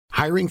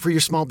Hiring for your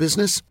small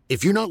business?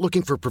 If you're not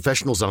looking for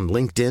professionals on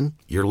LinkedIn,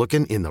 you're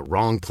looking in the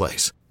wrong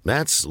place.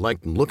 That's like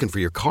looking for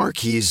your car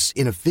keys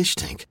in a fish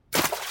tank.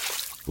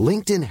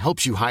 LinkedIn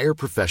helps you hire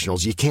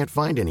professionals you can't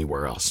find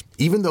anywhere else,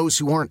 even those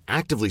who aren't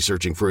actively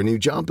searching for a new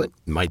job but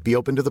might be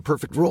open to the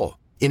perfect role.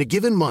 In a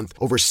given month,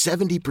 over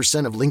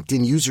 70% of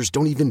LinkedIn users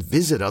don't even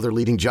visit other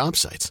leading job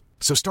sites.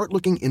 So start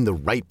looking in the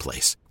right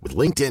place. With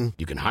LinkedIn,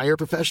 you can hire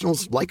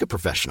professionals like a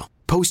professional.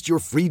 Post your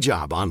free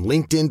job on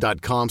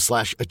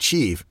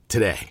linkedin.com/achieve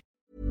today.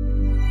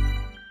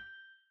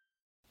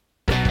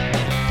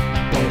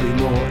 Bobby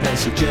Moore and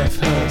Sir Geoff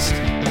Hurst,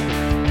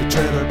 the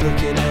Trevor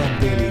Brooking and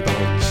Billy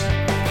Bonds,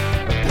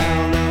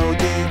 Paolo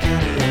Di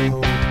Canio,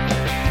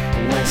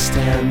 West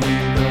Ham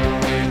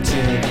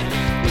United.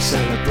 We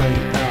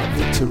celebrate our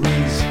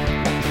victories,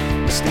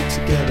 we stick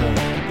together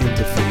in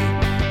defeat.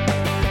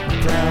 I'm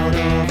proud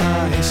of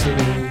our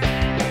history,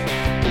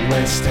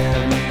 West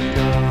Ham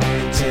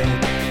United,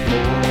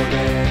 more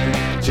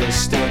than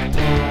just a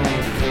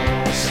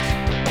podcast,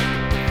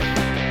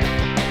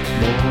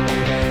 more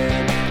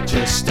than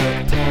just a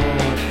podcast.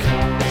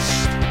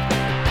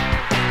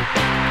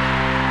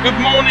 Good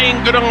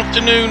morning, good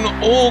afternoon,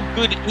 or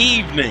good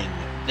evening.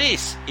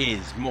 This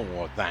is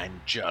More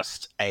Than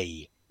Just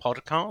a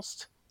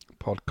Podcast.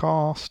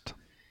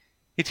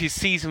 It is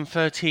season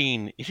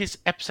 13. It is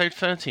episode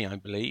 30, I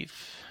believe.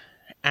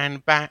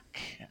 And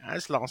back,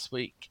 as last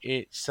week,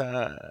 it's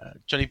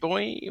Johnny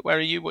Boy. Where are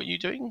you? What are you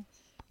doing?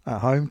 At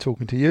home,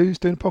 talking to you,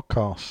 doing a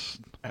podcast.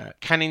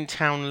 Canning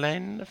Town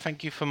Len,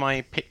 thank you for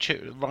my picture.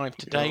 It arrived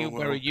today.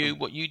 Where are you?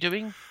 What are you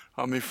doing?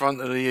 I'm in front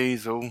of the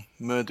easel,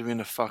 murdering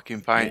a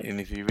fucking painting,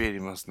 if you really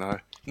must know.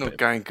 Not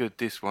going good,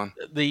 this one.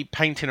 The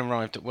painting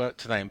arrived at work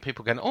today, and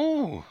people going,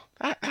 "Oh,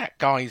 that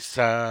guy's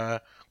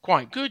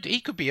quite good.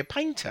 He could be a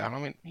painter." And I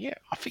went, "Yeah,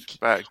 I think he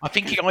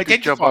identifies."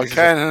 Good job I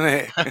can, isn't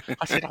it?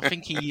 I said, "I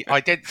think he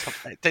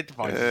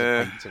identifies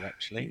as a painter,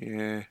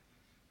 actually."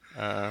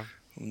 Yeah.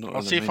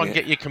 I'll see if I can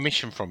get your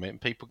commission from it, and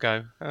people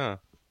go, "Oh."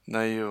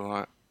 No, you're all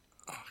right.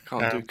 I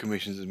can't do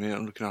commissions at the minute.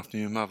 I'm looking after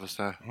your mother,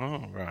 so.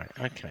 Oh, right.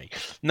 Okay.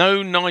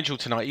 No Nigel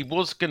tonight. He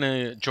was going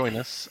to join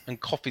us and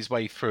cough his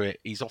way through it.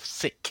 He's off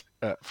sick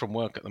from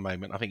work at the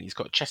moment. I think he's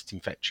got a chest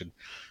infection.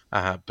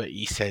 But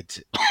he said,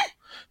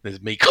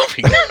 there's me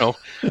coughing now.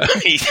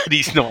 He said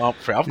he's not up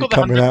for it. I've got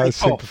coming out of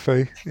cough.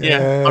 sympathy.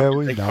 Yeah,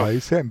 well, you know,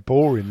 it's getting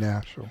boring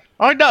now, sure.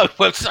 I know.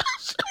 Well,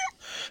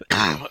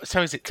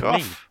 so is it to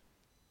me.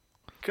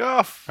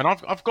 Cough. And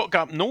I've got to go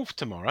up north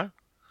tomorrow.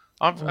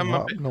 I've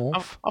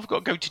north. I've got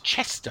to go to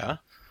Chester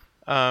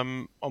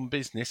on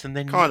business, and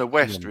then Kind of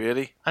west,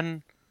 really.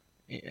 And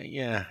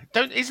yeah,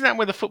 isn't that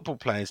where the football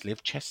players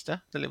live?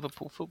 Chester, the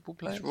Liverpool football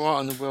players. It's right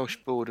on the Welsh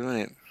border, isn't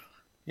it?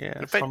 Yeah.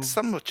 In fact,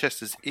 some of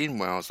Chester's in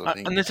Wales, I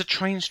think. And there's a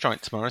train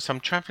strike tomorrow, so I'm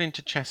travelling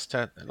to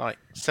Chester at like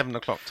 7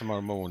 o'clock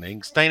tomorrow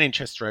morning, staying in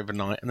Chester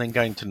overnight, and then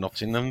going to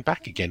Nottingham and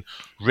back again,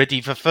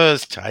 ready for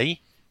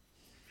Thursday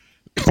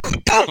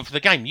for the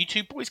game. You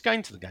two boys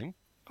going to the game?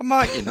 I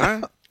might, you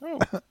know.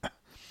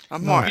 I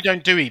might. You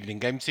don't do evening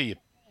games, do you,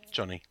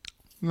 Johnny?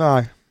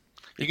 No.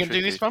 You going to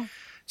do this one?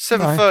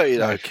 7:30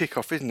 though,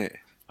 kick-off, isn't it?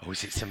 Oh,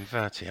 is it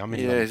 7:30? I'm in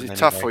Yeah, London is it anyway.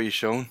 tough for you,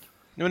 Sean?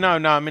 No,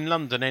 I'm in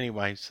London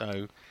anyway,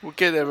 so... We'll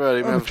get there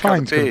early. The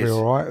train's going to be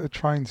all right. The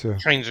trains are...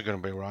 Trains are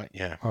going to be all right,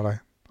 yeah. Are they?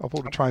 I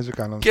thought the trains were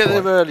going on Get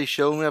strike. there early,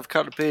 Sean. We have a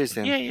couple of beers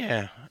then.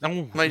 Yeah.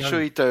 Oh, Make sure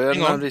you do.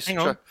 Hang on.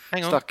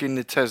 Stuck in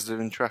the Tesla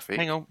in traffic.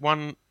 Hang on.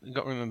 One, you've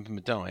got to remember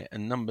my diet.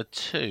 And number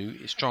two,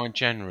 it's dry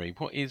January.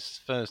 What is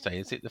Thursday?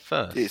 Is it the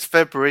 1st? It's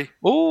February.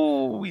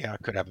 Oh, yeah, I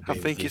could have a beer. I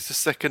think it's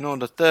the 2nd or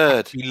the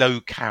 3rd.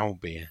 Low-cal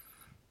beer.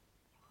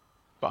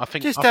 But I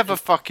think... Just have a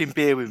fucking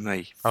beer with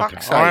me. Okay,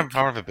 Fuck's I'll sake.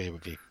 have a beer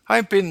with you. I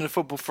ain't been in the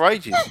football for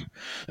ages.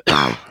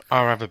 I'll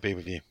have a beer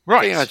with you. I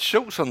Right. think I had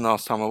shorts on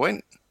last time I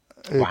went.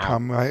 Here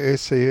come, mate. Here's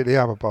see you at the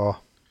other bar.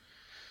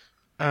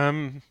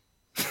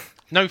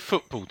 No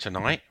football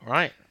tonight,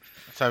 right?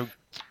 So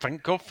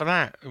thank God for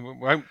that. It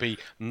won't be.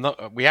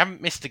 We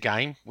haven't missed a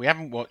game. We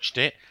haven't watched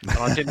it. And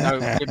I didn't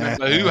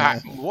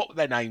remember what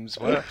their names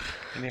were.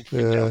 And then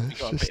Yeah, it's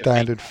just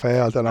standard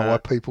fare. I don't know why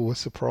people were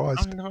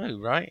surprised. I know,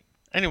 right?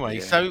 Anyway,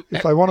 Yeah. so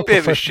If they want a Bit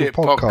of a professional shit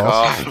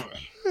podcast,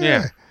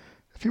 yeah.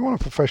 If you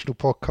want a professional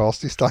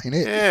podcast, this ain't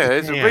it. Yeah,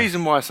 there's Yeah. a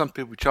reason why some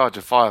people charge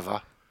a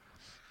 $5.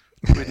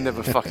 We'd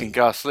never fucking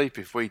go to sleep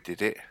if we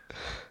did it.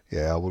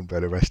 Yeah, I wouldn't be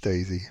able to rest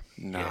easy.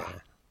 No. Yeah.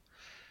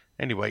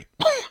 Anyway,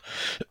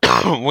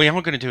 we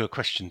are going to do a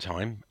question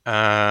time.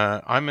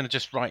 I'm going to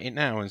just write it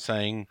now and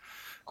saying,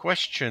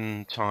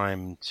 question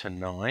time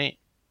tonight.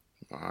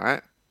 All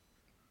right.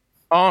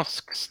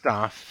 Ask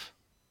stuff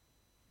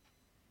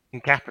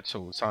in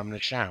capitals. So I'm going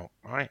to shout,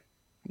 right?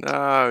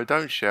 No,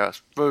 don't shout.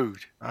 It's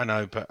rude. I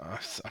know, but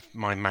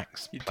my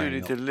Mac's You do playing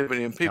it up.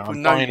 deliberately, and people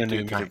I'm know buying you a do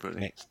new it Mac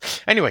deliberately.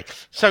 next. Anyway,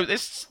 so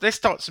let's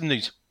start some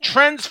news.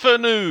 Transfer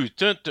news.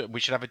 Dun, dun. We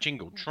should have a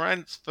jingle.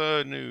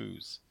 Transfer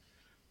news.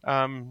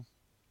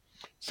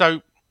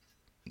 So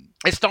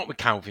let's start with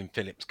Calvin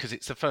Phillips because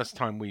it's the first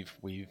time we've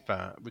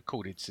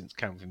recorded since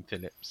Calvin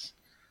Phillips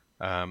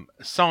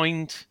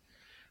signed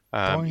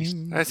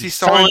Boing. Has he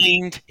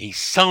signed? He's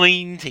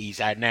signed.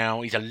 He's out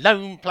now. He's a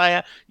loan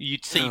player.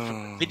 You'd see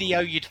from the video,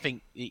 you'd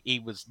think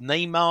he was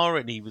Neymar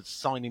and he was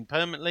signing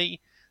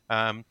permanently.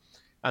 And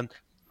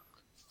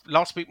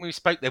last week when we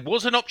spoke, there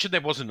was an option.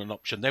 There wasn't an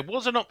option. There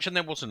was an option.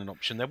 There wasn't an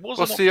option. There was.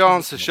 What's the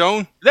answer,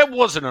 Sean? There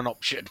wasn't an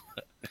option.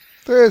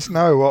 There's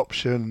no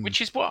option.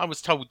 Which is what I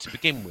was told to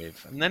begin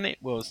with, and then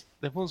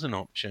there was an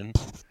option.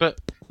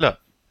 But look,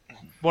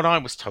 what I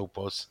was told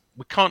was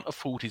we can't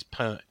afford his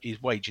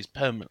wages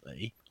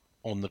permanently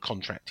on the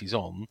contract he's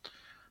on,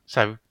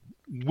 so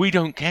we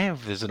don't care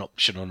if there's an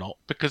option or not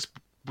because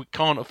we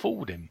can't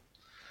afford him.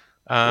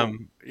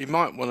 He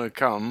might want to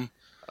come.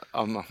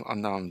 I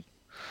know.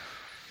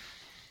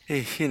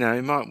 He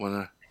might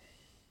want to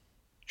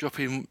drop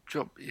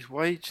his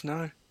wage.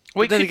 No.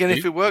 But then again,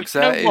 if it works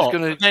out, he's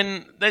going to.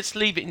 Then let's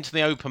leave it into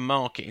the open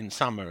market in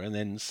summer and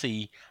then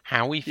see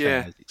how he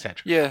fares,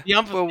 etc. Yeah.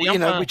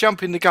 We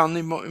jump in the gun.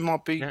 It might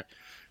not be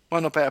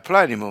able to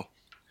play anymore.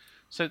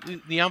 So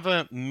the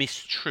other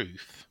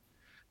mistruth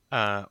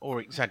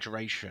or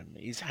exaggeration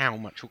is how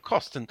much it will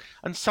cost, and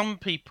some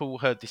people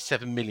heard this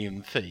 7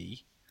 million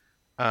fee,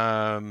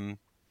 and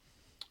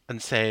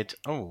said,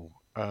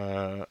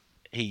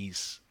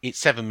 it's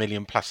 7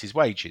 million plus his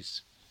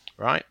wages,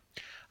 right?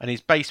 And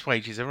his base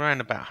wages are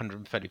around about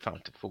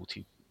 135 to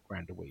 40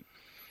 grand a week.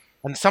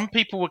 And some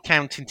people were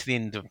counting to the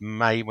end of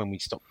May when we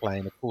stopped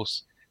playing. Of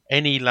course,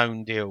 any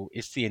loan deal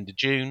is the end of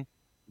June.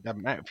 It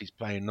doesn't matter if he's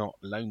playing or not.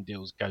 Loan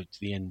deals go to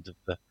the end of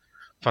the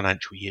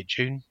financial year,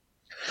 June.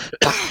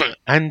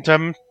 And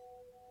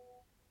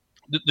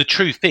the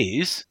truth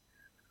is,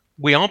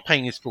 we are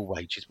paying his full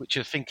wages, which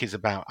I think is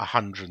about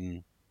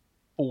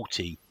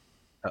 140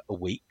 a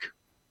week.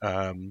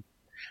 And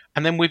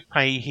then we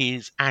pay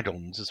his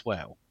add-ons as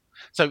well.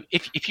 So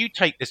if you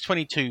take, there's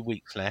 22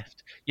 weeks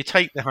left, you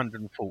take the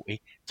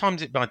 140,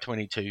 times it by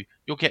 22,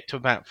 you'll get to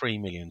about 3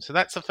 million. So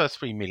that's the first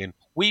 3 million.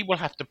 We will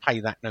have to pay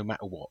that no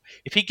matter what.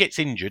 If he gets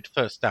injured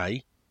first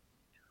day,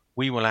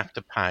 we will have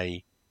to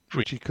pay.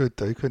 Which he could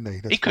do, couldn't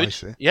he? He could.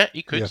 Yeah,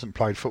 he could. He hasn't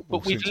played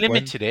football But we've since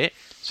limited it.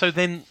 So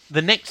then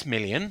the next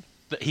million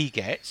that he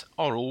gets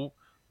are all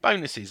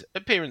bonuses,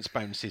 appearance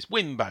bonuses,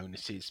 win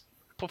bonuses,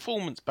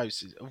 performance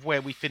bonuses of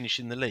where we finish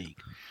in the league.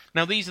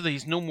 Now, these are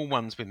these normal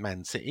ones with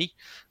Man City,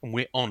 and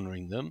we're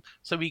honouring them,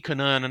 so we can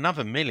earn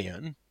another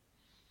million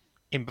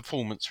in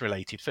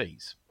performance-related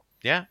fees.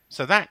 Yeah?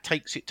 So that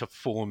takes it to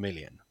 4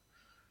 million.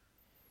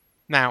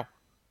 Now,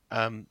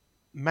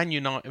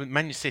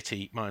 Man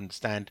City, I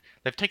understand,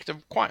 they've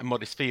taken quite a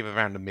modest fee of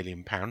around £1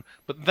 million,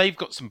 but they've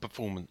got some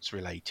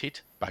performance-related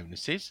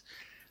bonuses.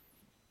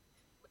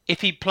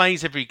 If he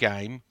plays every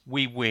game,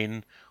 we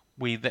win.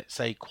 We, let's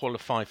say,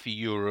 qualify for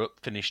Europe,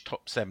 finish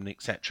top 7,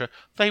 etc.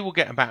 They will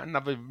get about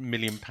another £1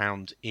 million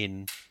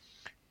in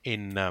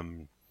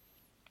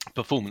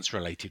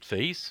performance-related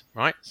fees,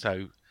 right?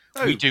 So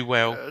we do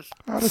well.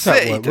 How does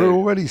that work? We're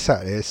already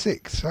sat here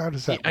 6. How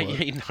does that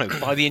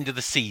work? By the end of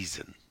the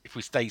season, if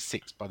we stay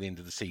 6 by the end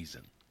of the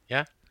season,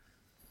 yeah.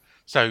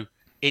 So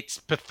it's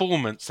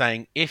performance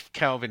saying if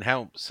Calvin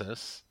helps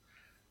us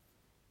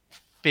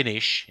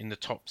finish in the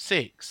top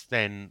 6,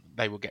 then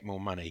they will get more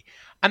money.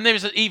 And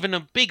there's even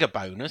a bigger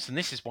bonus, and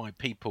this is why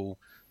people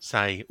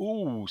say,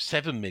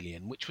 7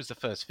 million, which was the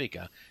first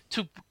figure.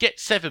 To get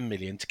 7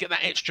 million, to get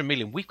that extra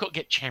million, we've got to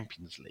get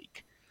Champions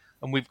League.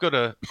 And we've got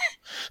to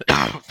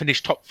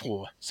finish top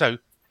 4. So,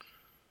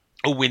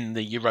 or win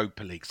the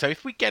Europa League. So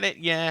if we get it,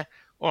 yeah.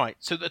 All right.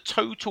 So the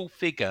total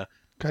figure...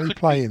 Can he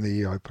play in the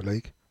Europa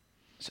League?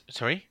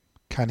 Sorry?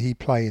 Can he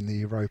play in the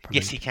Europa League?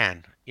 Yes, he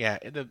can. Yeah,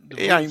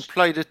 he ain't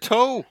played at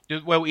all.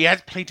 Well, he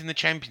has played in the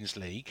Champions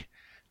League,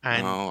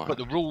 but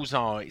the rules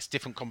are it's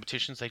different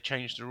competitions. They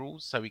changed the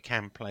rules, so he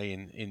can play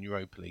in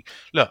Europa League.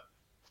 Look,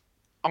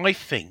 I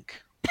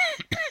think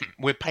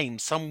we're paying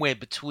somewhere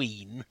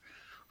between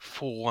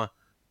 4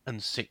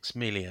 and 6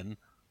 million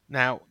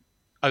now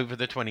over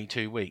the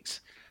 22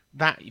 weeks.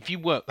 That if you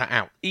work that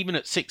out, even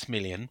at 6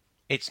 million,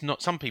 it's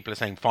not. Some people are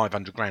saying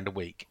 500 grand a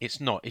week. It's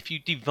not. If you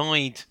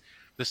divide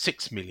the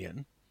 6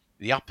 million,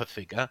 the upper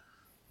figure,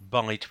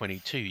 by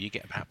 22, you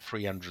get about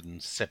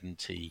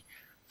 370,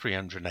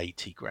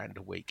 380 grand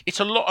a week. It's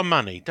a lot of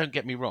money, don't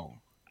get me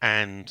wrong.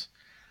 And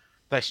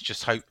let's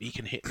just hope he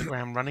can hit the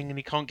ground running and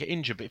he can't get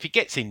injured. But if he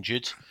gets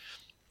injured,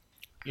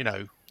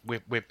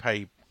 we're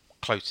paid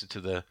closer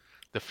to the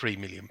 3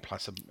 million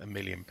plus £1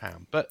 million.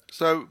 But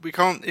so we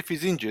can't, if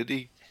he's injured,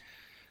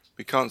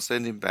 we can't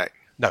send him back.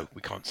 No,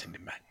 we can't send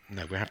him back.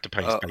 No, we have to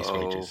pay his base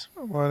wages.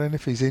 Well, then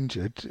if he's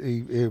injured,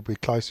 he'll be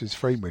close to his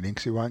 3 million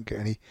because he won't get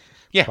any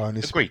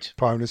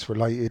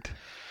bonus-related,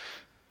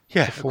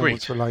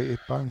 performance-related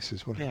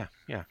bonuses, will he?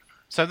 Yeah.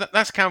 So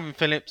that's Calvin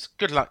Phillips.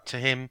 Good luck to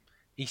him.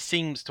 He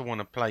seems to want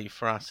to play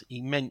for us.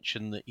 He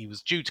mentioned that he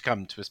was due to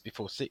come to us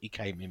before City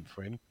came in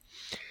for him.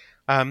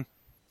 How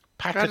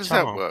does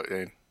that work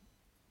then?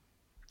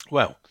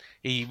 Well,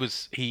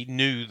 he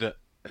knew that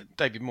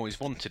David Moyes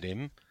wanted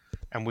him,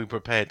 and we were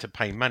prepared to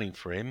pay money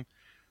for him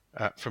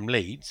from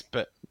Leeds,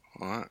 but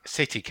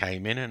City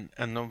came in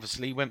and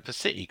obviously went for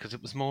City because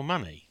it was more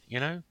money,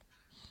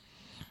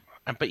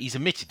 but he's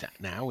admitted that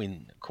now.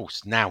 Of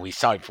course, now he's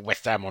signed for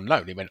West Ham on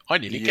loan. He went, I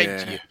nearly came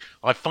to you.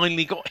 I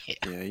finally got here.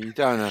 Yeah, you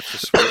don't have to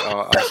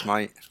sweetheart us,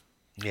 mate.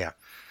 Yeah.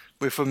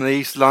 We're from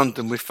East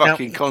London. We're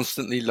fucking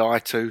constantly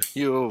lied to.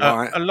 You're all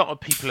right. A lot of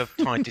people have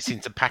tied this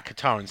into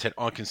Paquetá and said,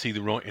 I can see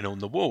the writing on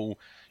the wall.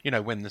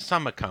 When the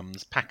summer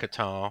comes,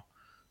 Paquetá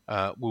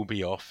will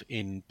be off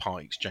in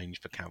part exchange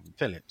for Calvin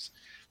Phillips.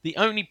 The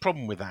only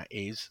problem with that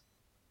is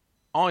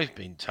I've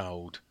been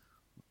told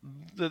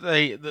that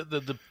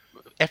the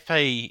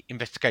FA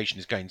investigation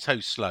is going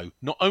so slow.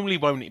 Not only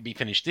won't it be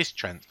finished this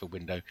transfer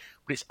window,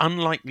 but it's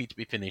unlikely to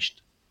be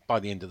finished by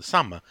the end of the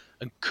summer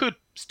and could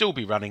still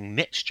be running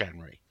next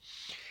January.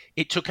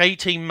 It took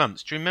 18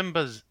 months. Do you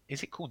remember?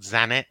 Is it called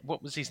Zanet?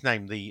 What was his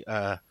name? The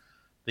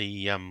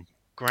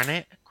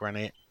Granit,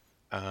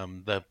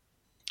 the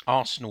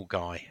Arsenal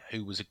guy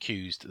who was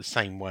accused the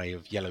same way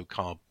of yellow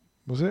card.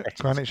 Was it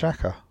Granit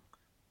Xhaka?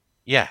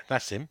 Yeah,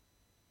 that's him.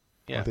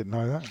 Yeah. I didn't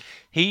know that.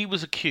 He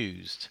was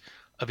accused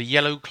of a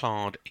yellow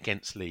card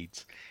against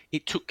Leeds.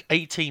 It took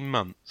 18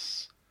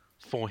 months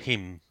for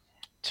him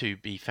to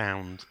be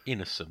found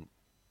innocent.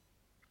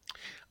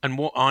 And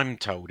what I'm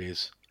told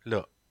is,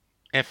 look,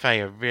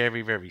 FA are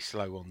very, very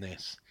slow on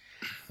this.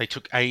 They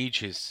took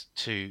ages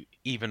to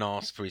even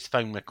ask for his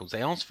phone records.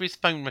 They asked for his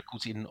phone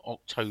records in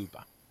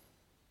October.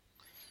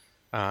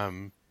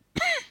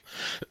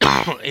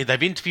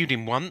 They've interviewed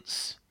him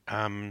once.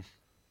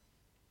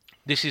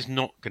 This is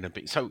not going to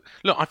be... So,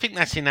 look, I think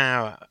that's in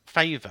our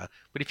favour.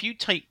 But if you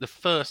take the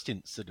first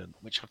incident,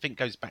 which I think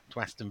goes back to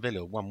Aston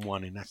Villa,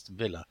 1-1 in Aston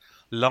Villa,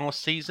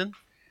 last season,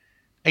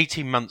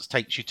 18 months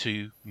takes you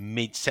to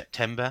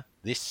mid-September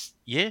this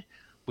year,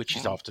 which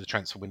is after the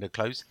transfer window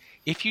closed.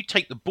 If you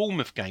take the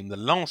Bournemouth game, the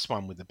last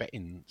one with the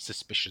betting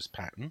suspicious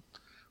pattern,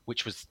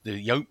 which was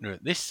the opener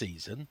at this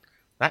season,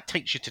 that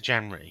takes you to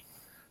January.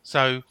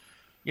 So,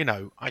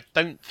 I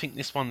don't think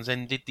this one's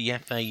ended. The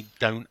FA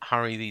don't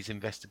hurry these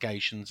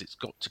investigations. It's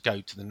got to go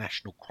to the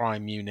National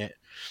Crime Unit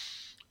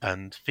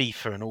and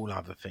FIFA and all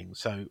other things.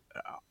 So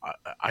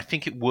I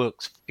think it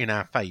works in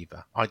our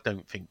favour. I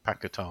don't think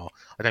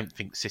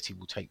City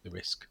will take the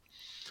risk.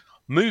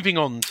 Moving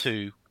on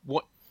to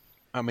what...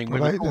 I mean,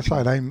 well, they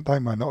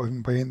might not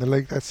even be in the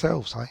league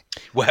themselves, eh?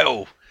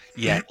 Well,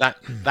 yeah,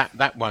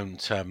 that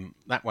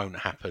won't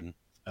happen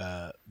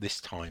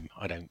this time.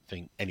 I don't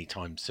think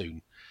anytime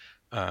soon,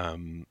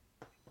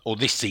 or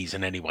this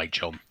season anyway,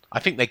 John.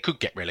 I think they could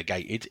get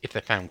relegated if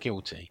they're found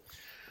guilty.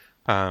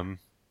 But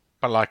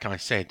like I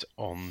said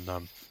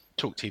on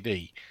Talk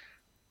TV,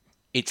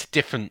 it's a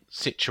different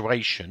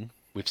situation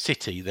with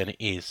City than it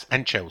is,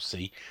 and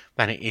Chelsea,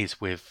 than it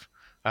is with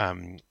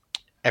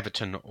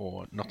Everton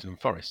or Nottingham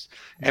Forest.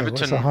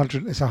 Everton,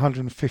 it's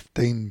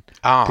 115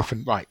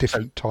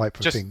 different type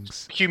of things.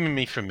 Just humour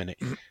me for a minute.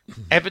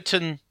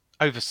 Everton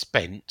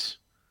overspent.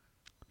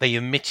 They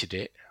omitted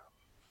it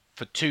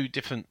for 2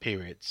 different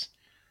periods.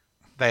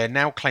 They are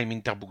now claiming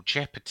double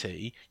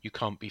jeopardy. You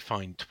can't be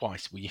fined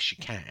twice. Well, yes, you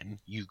can.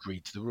 You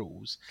agreed to the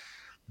rules.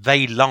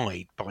 They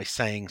lied by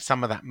saying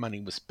some of that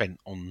money was spent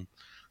on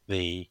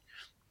the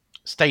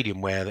stadium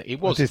where it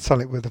was. They did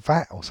something with the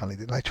VAT or something.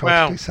 Did they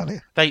try to do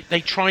something?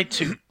 They tried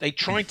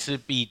to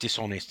be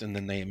dishonest and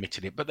then they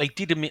admitted it, but they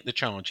did admit the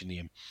charge in the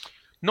end.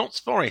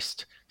 Notts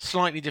Forest,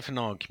 slightly different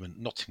argument.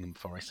 Nottingham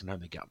Forest, I know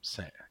they get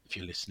upset if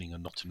you're listening, a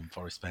Nottingham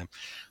Forest fan.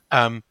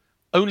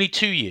 Only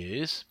 2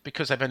 years,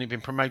 because they've only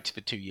been promoted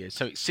for 2 years,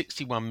 so it's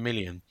 61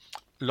 million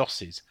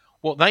losses.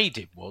 What they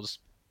did was,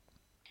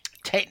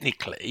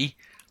 technically,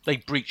 they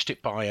breached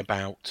it by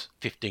about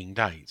 15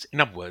 days. In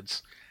other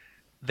words,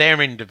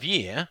 their end of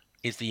year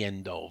is the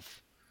end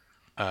of,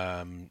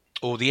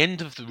 or the end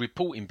of the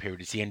reporting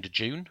period is the end of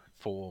June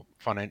for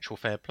financial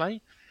fair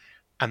play,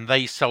 and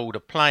they sold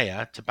a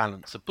player to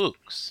balance the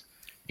books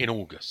in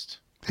August.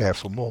 Yeah,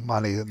 for more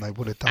money than they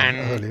would have done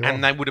earlier on.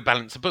 And they would have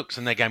balanced the books,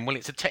 and they're going, well,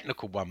 it's a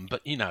technical one,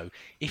 but,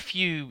 if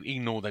you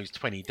ignore those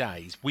 20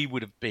 days, we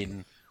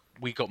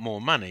got more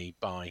money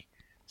by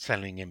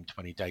selling him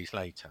 20 days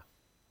later.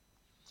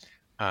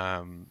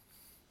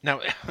 Now,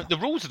 the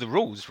rules are the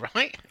rules,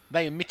 right?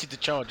 They admitted the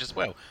charge as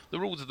well. The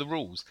rules are the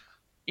rules.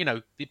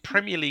 The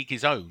Premier League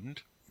is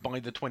owned by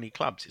the 20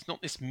 clubs. It's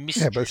not this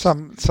mystery. Yeah, but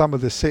some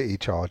of the City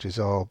charges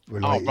are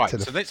related to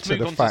the so let's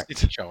move on fact. to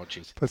City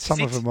charges. But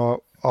some of them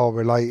are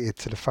related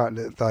to the fact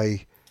that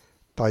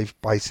they've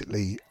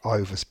basically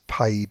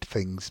overpaid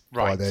things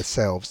by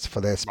themselves for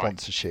their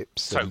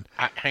sponsorships and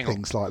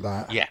things like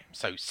that. Yeah,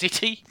 so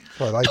City,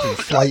 well, they've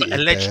inflated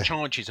alleged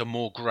charges are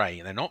more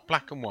grey. They're not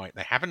black and white.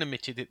 They haven't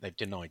admitted it. They've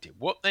denied it.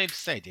 What they've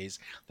said is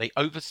they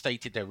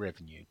overstated their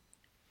revenue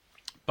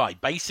by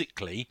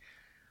basically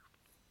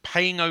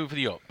paying over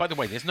the odds. By the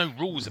way, there's no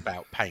rules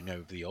about paying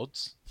over the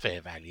odds, fair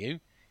value,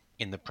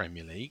 in the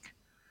Premier League,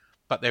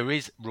 but there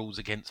is rules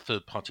against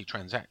third-party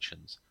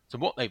transactions. So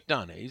what they've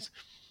done is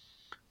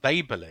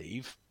they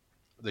believe,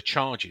 the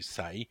charges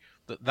say,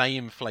 that they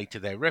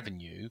inflated their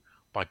revenue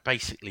by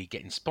basically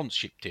getting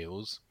sponsorship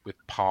deals with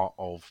part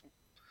of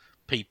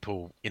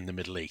people in the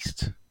Middle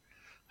East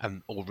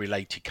or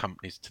related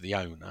companies to the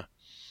owner,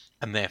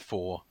 and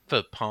therefore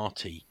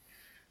third-party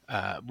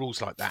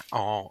rules like that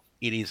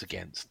it is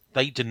against.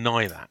 They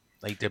deny that.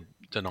 They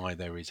deny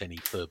there is any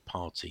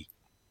third-party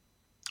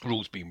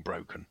rules being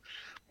broken.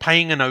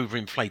 Paying an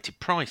overinflated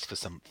price for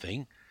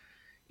something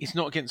is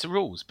not against the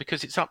rules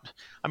because it's up.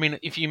 I mean,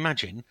 if you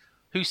imagine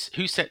who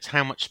sets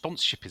how much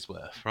sponsorship is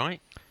worth,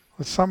 right?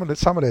 Well, some of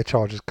their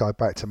charges go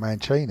back to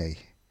Mancini.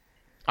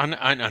 I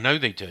know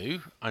they do.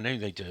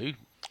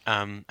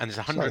 And there's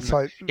 100.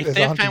 So if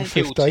they're found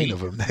guilty, of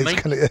them, they're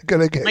going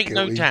to get make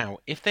guilty. no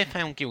doubt. If they're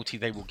found guilty,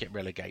 they will get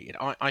relegated.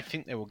 I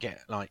think they will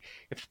get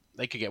if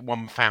they could get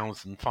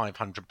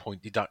 1,500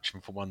 point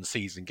deduction for one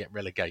season, get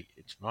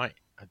relegated. Right?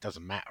 It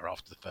doesn't matter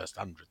after the first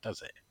 100,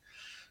 does it?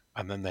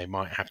 And then they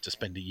might have to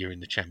spend a year in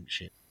the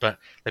Championship. But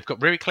they've got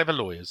very clever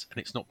lawyers, and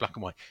it's not black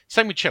and white.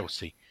 Same with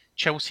Chelsea.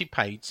 Chelsea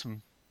paid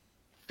some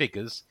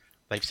figures.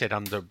 They've said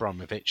under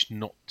Abramovich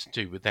not to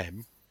do with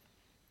them.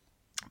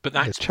 But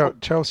that's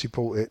Chelsea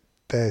brought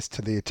theirs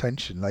to the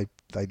attention.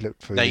 They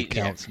looked through the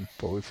accounts and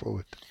brought it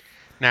forward.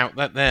 Now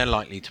that they're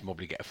likely to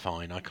probably get a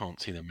fine, I can't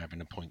see them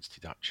having a points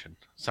deduction.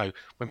 So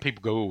when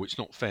people go, "Oh, it's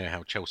not fair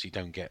how Chelsea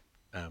don't get,"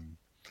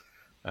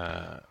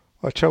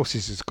 well,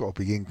 Chelsea's has got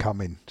to be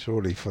incoming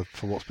surely for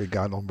what's been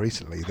going on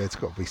recently. There's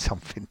got to be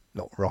something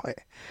not right.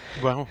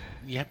 Well,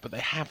 yeah, but they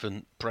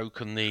haven't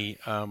broken the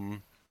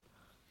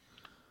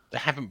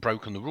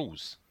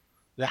rules.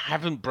 They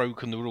haven't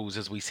broken the rules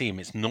as we see them.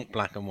 It's not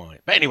black and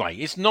white. But anyway,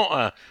 it's not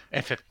a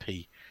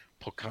FFP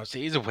podcast.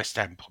 It is a West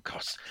Ham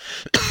podcast.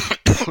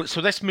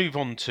 So let's move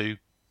on to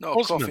not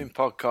a coughing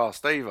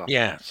podcast either.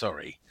 Yeah,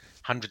 sorry.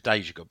 100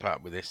 days you got put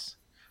up with this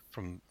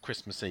from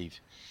Christmas Eve.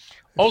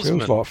 Osman,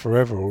 feels like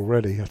forever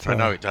already. I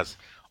know it does.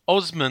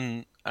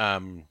 Osman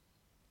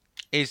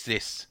is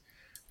this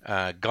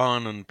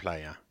Ghanaian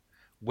player.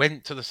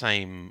 Went to the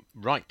same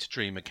Right to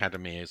Dream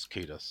Academy as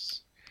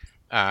Kudus.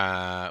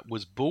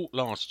 Was bought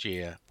last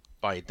year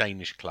by a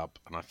Danish club,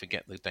 and I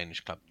forget the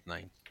Danish club's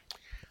name.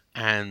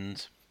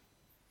 And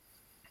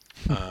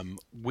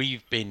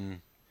we've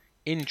been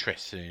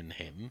interested in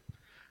him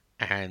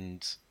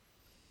and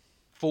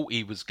thought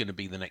he was going to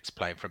be the next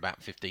player for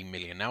about 15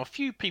 million. Now, a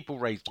few people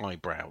raised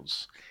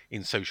eyebrows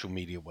in social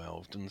media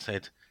world and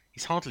said,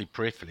 he's hardly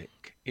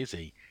prolific, is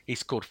he? He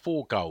scored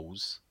 4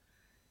 goals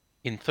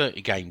in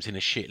 30 games in a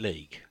shit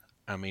league.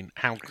 I mean,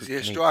 how could he...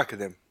 Is he a striker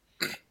then?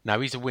 No,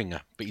 he's a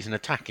winger, but he's an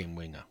attacking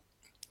winger.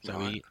 So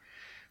right.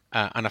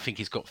 And I think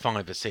he's got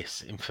 5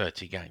 assists in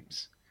 30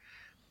 games.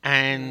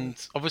 And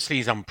obviously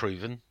he's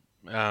unproven.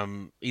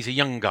 He's a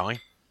young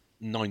guy,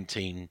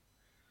 19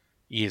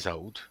 years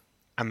old,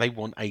 and they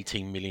want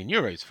 18 million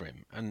euros for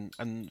him. And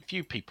a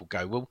few people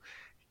go, well,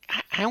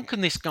 how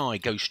can this guy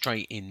go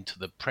straight into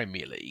the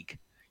Premier League?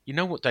 You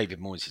know what David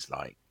Moyes is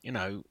like. You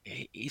know,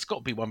 he's got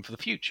to be one for the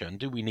future. And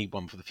do we need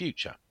one for the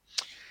future?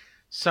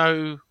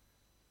 So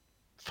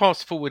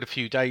fast forward a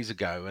few days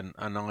ago,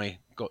 and I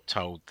got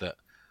told that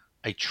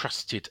a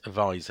trusted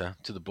advisor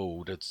to the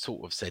board had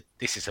sort of said,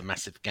 this is a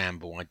massive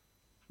gamble.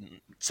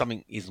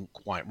 Something isn't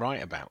quite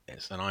right about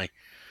this. And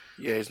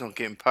yeah, he's not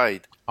getting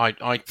paid. I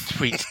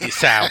tweeted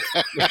this out.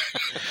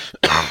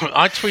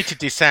 I tweeted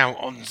this out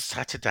on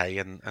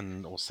Saturday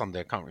or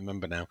Sunday, I can't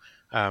remember now.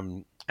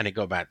 And it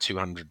got about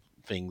 200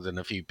 things, and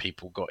a few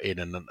people got in,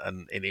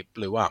 and it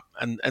blew up.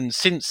 And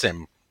since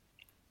then,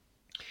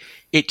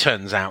 it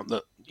turns out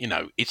that, you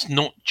know, it's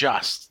not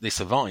just this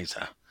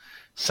advisor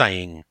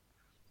saying,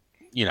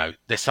 you know,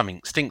 there's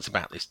something stinks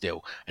about this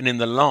deal. And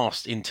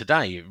in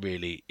today, it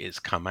really is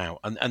come out.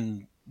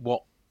 And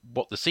what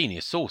the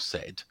senior source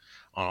said,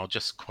 I'll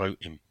just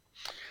quote him.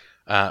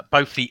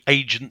 Both the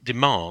agent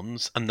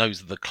demands and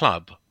those of the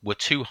club were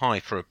too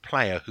high for a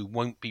player who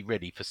won't be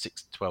ready for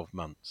 6 to 12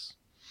 months.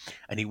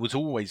 And he was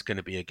always going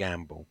to be a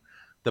gamble.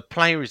 The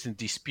player is in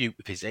dispute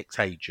with his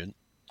ex-agent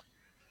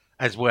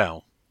as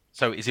well.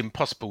 So it's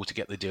impossible to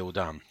get the deal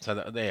done. So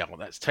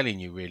that's telling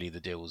you really the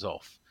deal's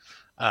off.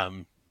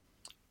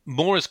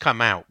 More has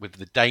come out with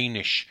the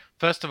Danish.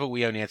 First of all,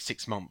 we only had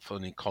 6 months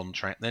on the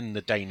contract. Then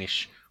the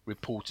Danish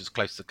reporters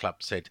close to the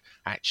club said,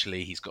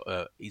 actually, he's got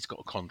a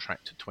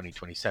contract to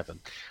 2027.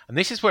 And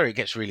this is where it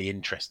gets really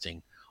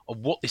interesting of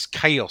what this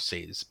chaos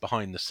is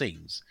behind the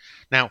scenes.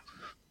 Now,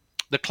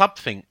 the club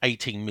think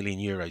 18 million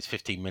euros,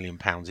 15 million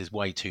pounds is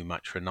way too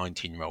much for a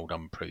 19-year-old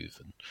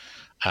unproven.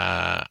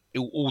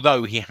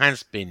 Although he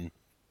has been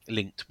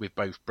linked with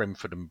both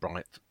Brentford and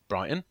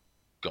Brighton,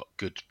 got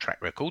good track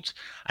records,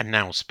 and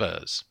now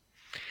Spurs.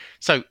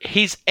 So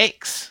his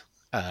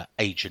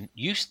ex-agent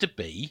used to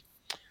be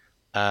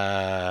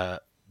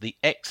the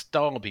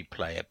ex-Derby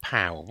player,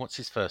 Powell. What's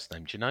his first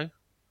name? Do you know?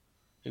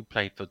 Who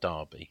played for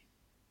Derby?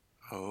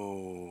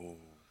 Oh.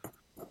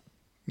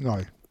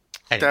 No.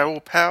 Anyway,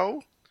 Daryl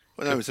Powell?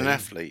 Well, no, he was an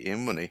athlete,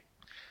 wasn't he?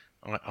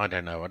 I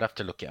don't know. I'd have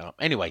to look it up.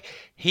 Anyway,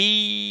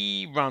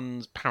 he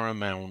runs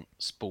Paramount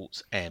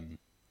Sports M,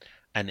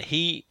 and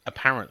he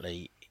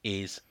apparently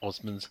is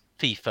Osman's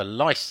FIFA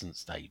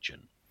licensed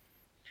agent.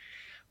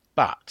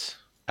 But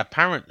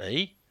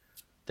apparently,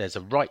 there's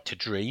a Right to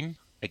Dream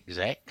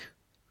exec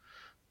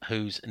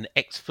who's an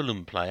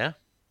ex-Fulham player,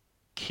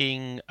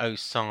 King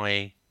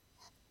Osei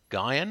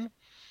Guyan,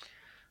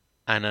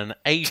 and an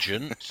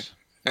agent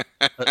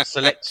at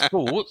Select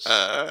Sports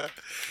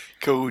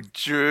called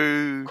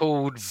Drew,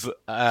 called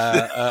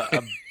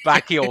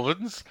Backy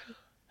Ovens,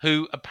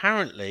 who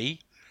apparently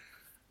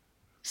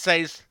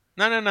says,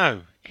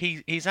 no,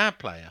 he's our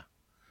player.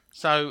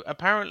 So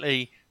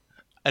apparently,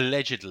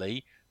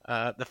 allegedly,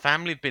 the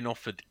family have been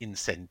offered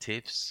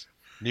incentives,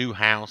 new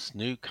house,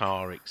 new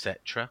car,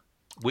 etc.,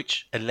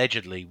 which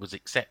allegedly was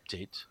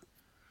accepted.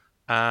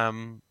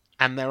 And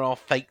there are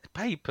fake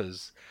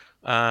papers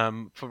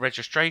for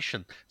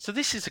registration. So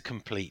this is a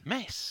complete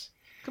mess.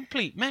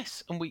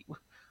 And we,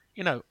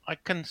 I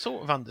can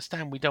sort of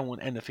understand we don't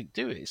want anything to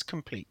do with it. It's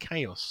complete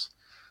chaos.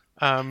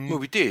 Well,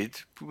 we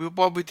did.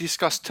 Why we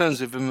discussed terms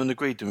with them and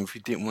agreed to them if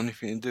we didn't want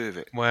anything to do with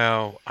it?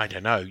 Well, I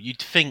don't know.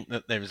 You'd think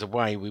that there was a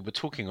way, we were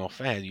talking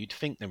off air, you'd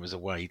think there was a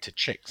way to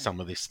check some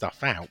of this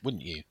stuff out,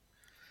 wouldn't you?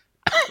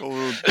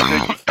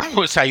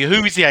 Or say,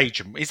 who is the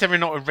agent? Is there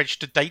not a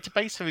registered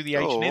database of who the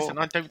agent is? And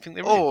I don't think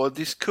there is. Or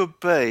this could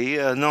be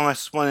one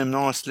of them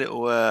nice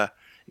little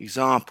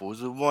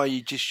examples of why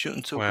you just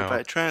shouldn't talk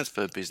about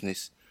transfer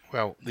business.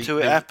 Well, until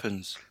it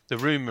happens. The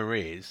rumour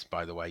is,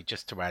 by the way,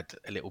 just to add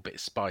a little bit of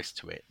spice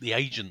to it, the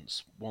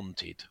agents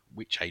wanted,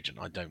 which agent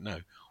I don't know,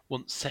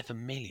 wants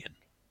 7 million.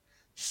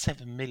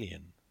 7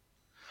 million.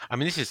 I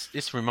mean,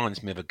 this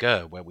reminds me of a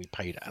GER where we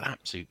paid an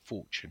absolute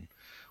fortune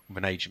with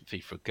an agent fee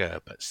for a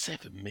GER, but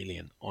 7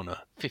 million on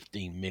a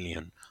 15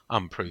 million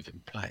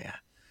unproven player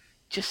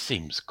just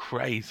seems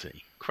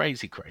crazy.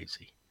 Crazy.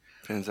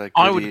 Depends how good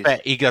I would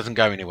bet he doesn't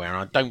go anywhere, and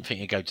I don't think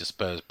he'll go to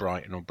Spurs,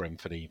 Brighton or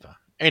Brentford either.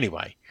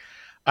 Anyway,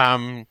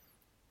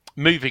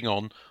 moving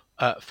on,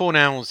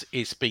 Fornals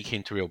is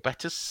speaking to Real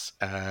Betis.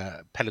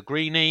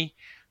 Pellegrini,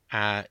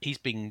 he's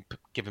been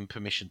given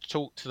permission to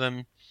talk to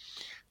them.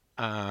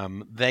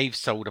 They've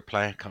sold a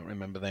player, can't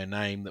remember their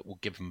name, that will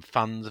give them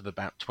funds of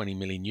about 20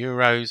 million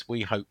euros.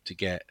 We hope to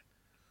get,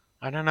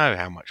 I don't know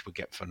how much we'll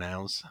get for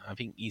Fornals. I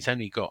think he's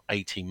only got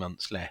 18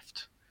 months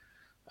left.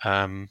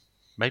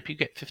 Maybe you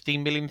get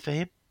 15 million for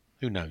him.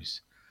 Who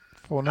knows?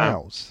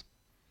 Fornals.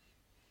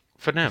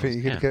 Fornals, I think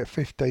you're going to get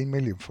 15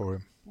 million for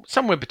him.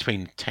 Somewhere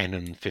between 10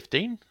 and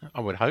 15, I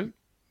would hope.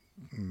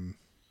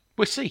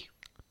 We'll see.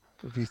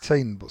 Have you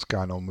seen what's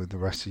going on with the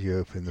rest of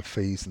Europe in the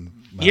fees and?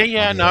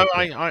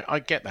 I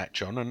get that,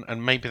 John,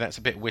 and maybe that's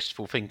a bit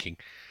wishful thinking.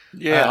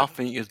 Yeah, I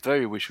think it's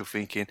very wishful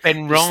thinking.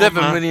 Benrahma,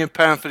 £7 million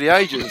for the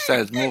agent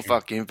sounds more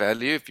fucking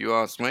value, if you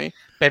ask me.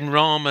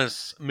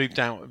 Benrahma's moved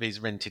out of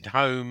his rented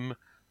home.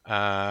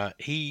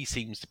 He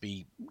seems to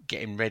be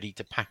getting ready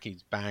to pack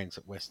his bags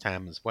at West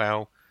Ham as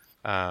well.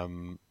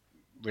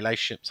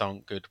 Relationships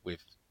aren't good with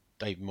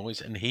David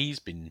Moyes, and he's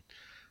been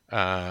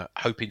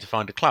hoping to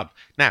find a club.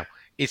 Now,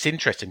 it's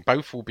interesting.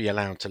 Both will be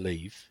allowed to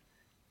leave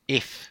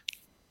if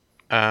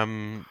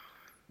the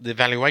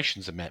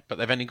valuations are met, but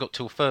they've only got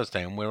till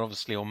Thursday, and we're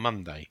obviously on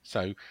Monday.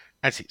 So,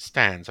 as it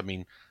stands, I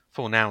mean,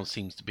 Fornals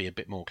seems to be a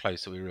bit more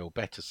closer with Real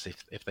Betis.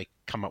 If they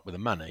come up with the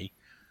money,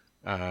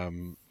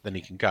 then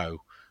he can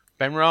go.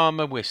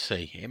 Benrahma, we'll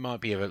see. It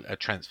might be a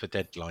transfer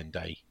deadline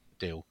day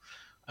deal.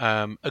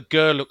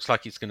 Aguerd looks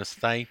like he's going to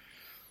stay.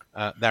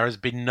 There has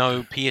been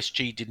no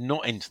PSG did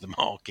not enter the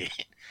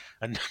market,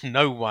 and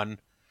no one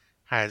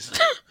has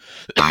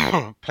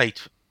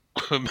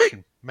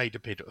made a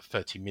bid of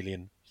 30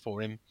 million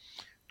for him.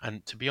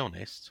 And to be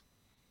honest,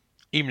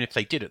 even if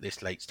they did at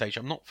this late stage,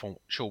 I'm not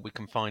sure we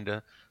can find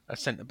a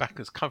centre back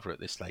as cover at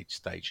this late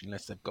stage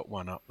unless they've got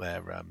one up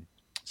their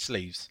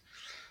sleeves.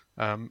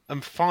 And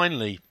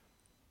finally,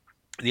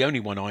 the only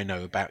one I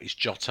know about is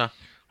Jota.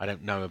 I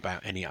don't know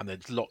about any, and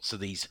there's lots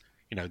of these.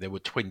 There were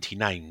 20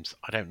 names.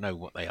 I don't know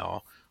what they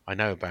are. I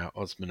know about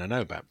Osman. I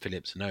know about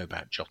Phillips. I know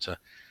about Jota.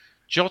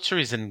 Jota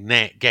is,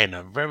 again,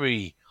 a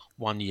very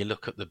one you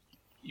look at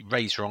you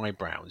raise your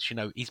eyebrows.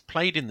 He's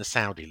played in the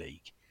Saudi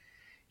League.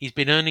 He's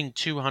been earning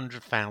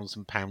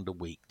 £200,000 a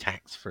week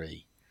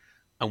tax-free.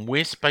 And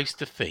we're supposed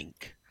to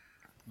think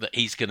that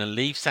he's going to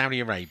leave Saudi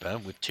Arabia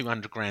with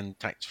 200 grand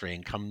tax-free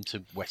and come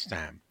to West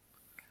Ham.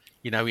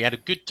 He had a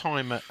good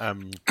time at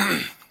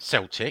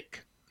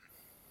Celtic.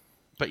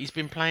 But he's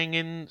been playing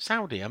in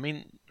Saudi. I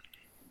mean,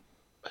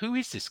 who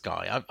is this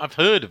guy? I've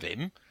heard of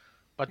him,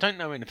 but I don't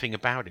know anything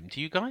about him.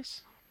 Do you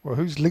guys? Well,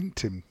 who's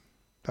linked him?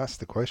 That's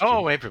the question.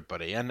 Oh,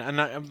 everybody. And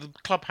the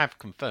club have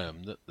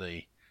confirmed that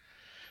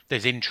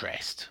there's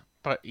interest,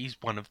 but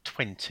he's one of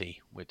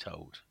 20, we're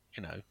told.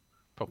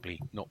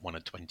 Probably not one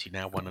of 20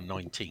 now, one of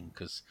 19,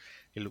 because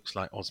it looks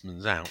like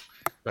Osman's out.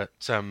 But,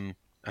 and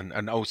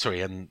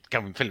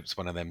Calvin Phillips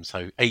one of them,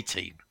 so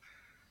 18.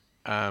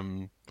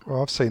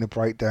 Well, I've seen a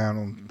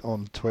breakdown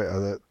on Twitter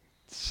that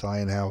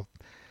saying how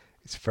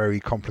it's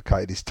very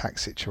complicated, his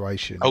tax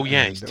situation. Oh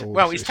yeah,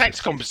 his tax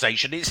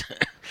compensation is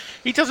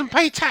he doesn't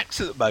pay tax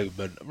at the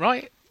moment,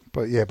 right?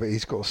 But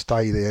he's got to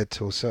stay there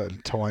till a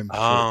certain time for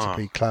it to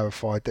be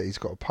clarified that he's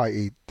got to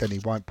pay. Then he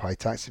won't pay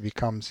tax if he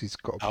comes. He's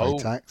got to pay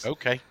tax.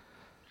 Okay.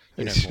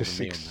 It's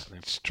just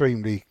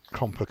extremely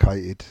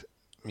complicated.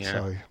 Yeah.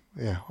 So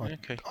I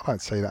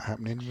don't see that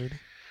happening really.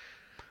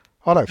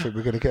 I don't think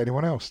we're going to get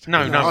anyone else.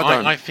 No,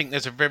 I think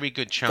there's a very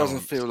good chance. Doesn't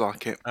feel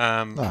like it. No.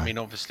 I mean,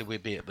 obviously we'll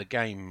be at the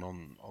game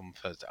on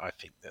Thursday. I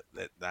think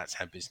that's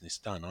how business is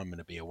done. I'm going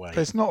to be away.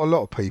 There's not a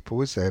lot of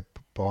people, is there,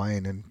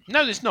 buying?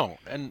 No, there's not.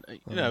 And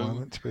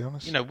moment, to be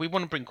honest, we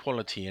want to bring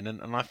quality in,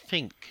 and I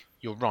think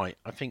you're right.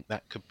 I think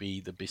that could be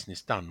the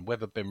business done.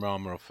 Whether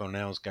Benrahma or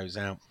Fornals goes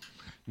out,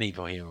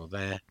 neither here or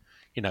there.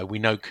 We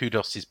know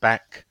Kudus is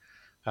back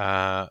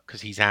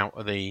because he's out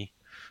of the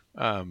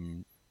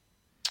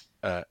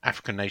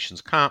African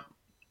Nations Cup.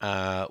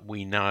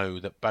 We know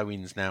that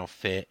Bowen's now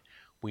fit.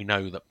 We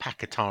know that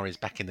Paquetá is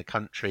back in the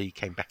country.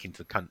 Came back into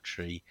the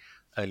country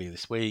earlier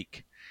this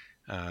week.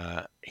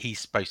 He's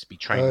supposed to be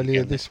training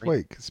earlier this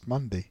week. It's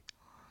Monday.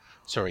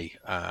 Sorry,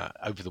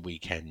 over the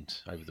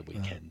weekend.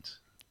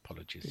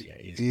 Apologies. Yeah,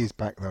 he is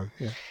back though.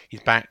 Yeah,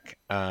 he's back.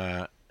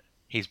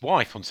 His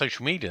wife on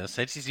social media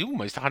said he's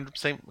almost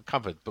 100%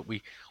 recovered, but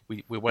we're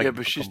waiting. Yeah,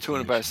 but she's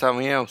talking about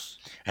something else.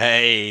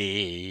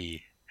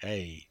 Hey.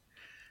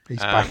 He's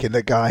back in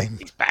the game.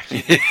 He's back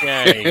in the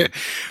game.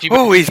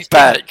 He's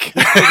back.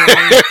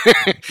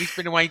 He's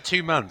been away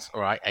 2 months.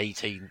 All right,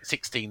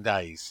 16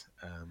 days.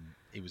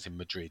 He was in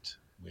Madrid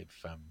with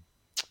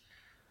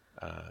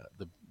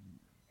the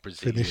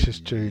Brazilian. Vinicius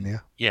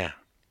Junior. Yeah,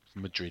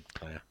 Madrid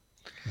player.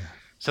 Yeah.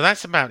 So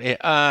that's about it.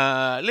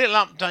 Little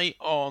update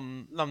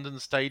on London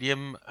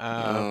Stadium.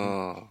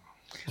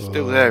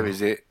 Still there,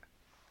 is it?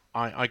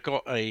 I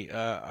got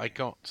a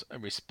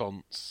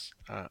response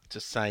to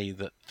say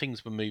that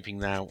things were moving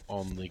now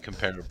on the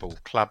comparable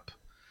club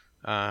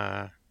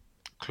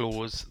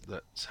clause.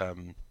 That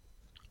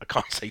I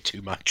can't say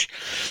too much,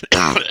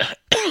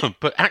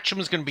 but action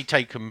was going to be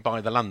taken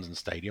by the London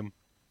Stadium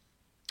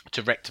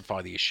to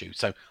rectify the issue.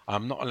 So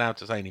I'm not allowed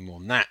to say any more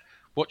than that.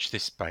 Watch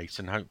this space,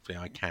 and hopefully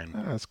I can.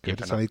 Oh, that's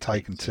good. It's only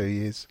taken 2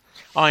 years.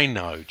 I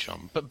know,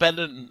 John, but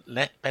better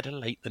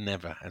late than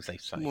never, as they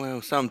say.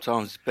 Well,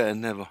 sometimes it's better than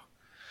never.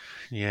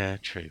 Yeah,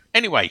 true.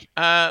 Anyway,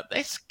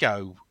 let's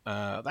go.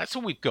 That's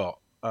all we've got.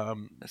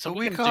 That's all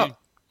we've got.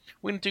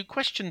 We're going to do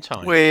question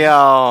time. We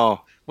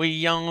are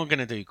going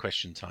to do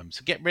question time.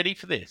 So get ready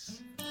for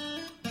this.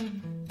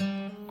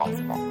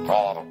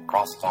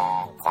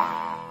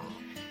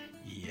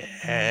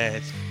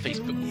 Yes,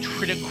 Facebook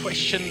Twitter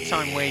question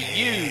time, where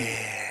you,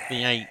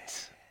 the 8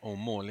 or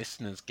more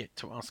listeners, get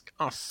to ask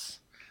us,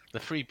 the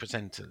 3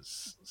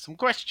 presenters, some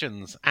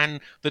questions, and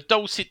the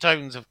dulcet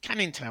tones of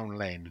Canning Town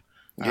Len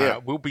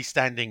will be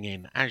standing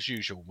in as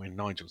usual when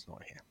Nigel's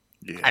not here,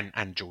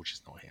 and George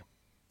is not here.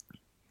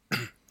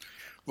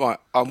 Right,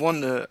 I'm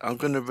going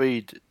to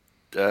read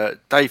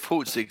Dave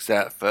Hortzig's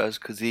out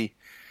first because he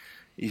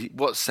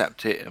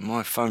WhatsApped it and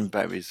my phone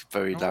battery is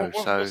very low.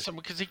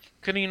 Because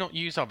can he not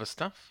use other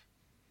stuff?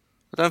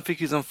 I don't think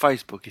he's on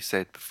Facebook, he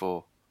said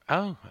before.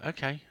 Oh,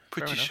 okay.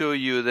 Pretty sure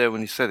you were there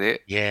when he said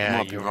it. Yeah,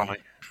 might be you're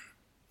right.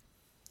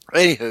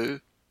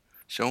 Anywho,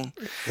 Sean.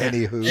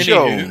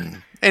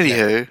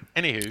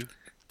 Anywho.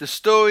 The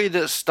story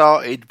that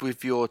started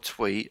with your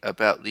tweet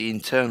about the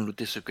internal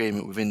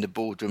disagreement within the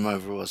boardroom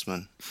over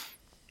Osman.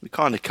 We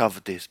kind of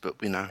covered this,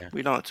 but we like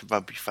to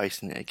rub your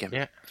face in it again.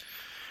 Yeah.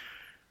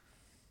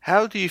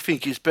 How do you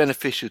think it's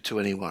beneficial to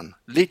anyone,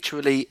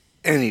 literally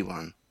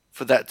anyone,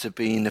 for that to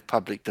be in the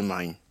public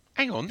domain?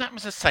 Hang on, that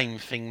was the same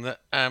thing that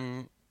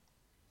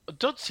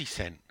Dodsey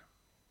sent.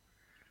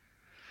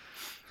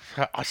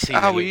 I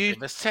see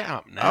the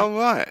setup now. Oh,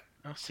 right.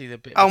 I see the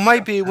bit. Oh,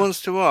 maybe he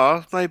wants to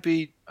ask.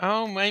 Maybe.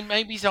 Oh,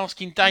 maybe he's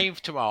asking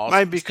Dave to ask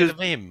instead of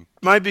him.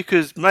 Maybe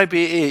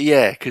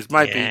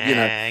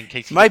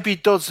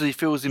Dodsley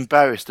feels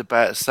embarrassed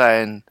about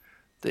saying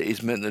that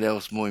his mental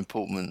health is more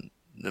important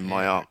than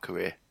my art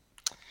career.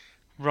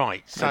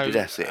 Right. So maybe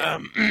that's it.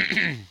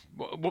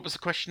 What was the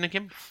question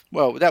again?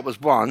 Well, that was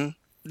one.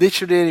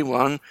 Literally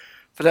anyone.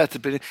 For that to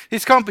be,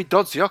 this can't be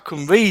Dodsley. I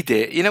can read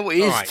it. You know what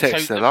his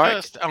texts are like.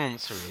 The first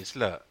answer is,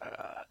 look,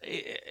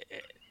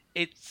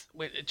 it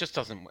just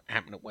doesn't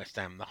happen at West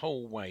Ham. The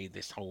whole way,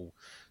 this whole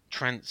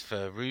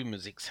transfer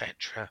rumours,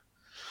 etc.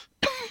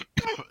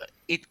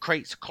 It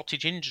creates a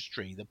cottage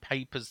industry. The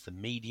papers, the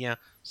media,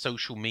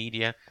 social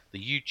media, the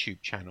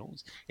YouTube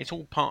channels. It's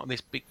all part of this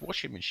big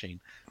washing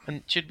machine.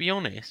 And to be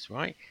honest,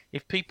 right,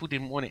 if people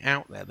didn't want it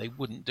out there, they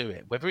wouldn't do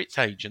it. Whether it's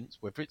agents,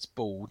 whether it's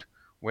board,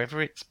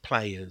 whether it's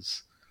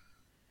players.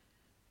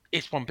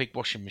 It's one big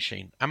washing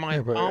machine. Am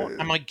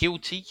I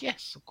guilty?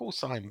 Yes, of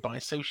course I am, by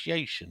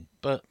association.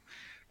 But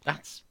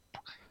that's,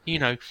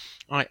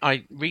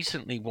 I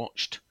recently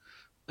watched,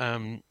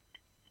 and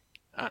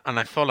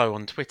I follow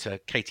on Twitter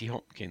Katie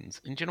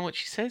Hopkins, and do you know what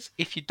she says?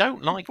 If you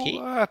don't like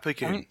it,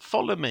 don't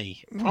follow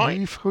me. Right?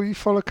 You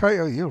follow Katie?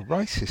 Oh, you're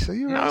racist. Are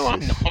you racist? No, I'm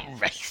not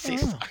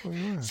racist. Oh, well,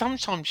 yeah.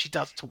 Sometimes she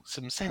does talk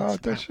some sense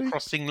about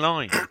crossing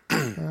lines.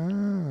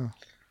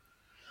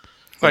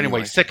 But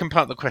anyway, second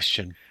part of the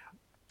question.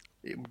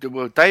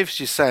 Well, Dave's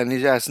just saying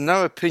he has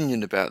no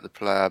opinion about the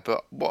player,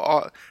 but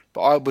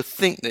I would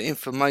think that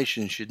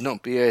information should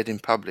not be aired in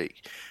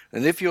public.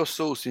 And if your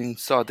source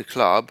inside the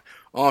club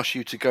asks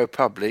you to go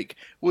public,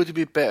 would it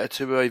be better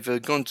to either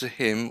gone to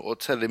him or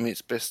tell him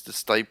it's best to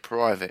stay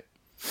private?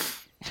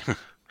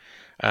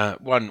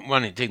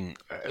 One, it didn't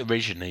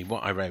originally.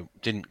 What I wrote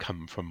didn't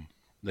come from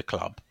the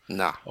club.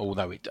 No.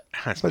 Although it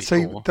has but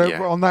before. See,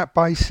 on that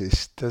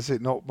basis, does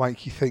it not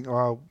make you think,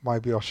 well,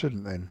 maybe I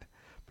shouldn't then?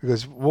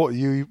 Because one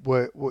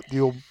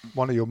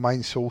of your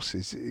main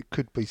sources, it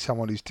could be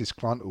someone who's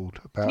disgruntled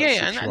about a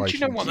situation. And you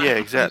know what?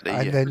 Exactly.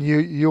 And then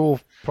you're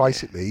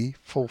basically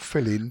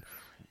fulfilling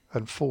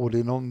and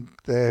forwarding on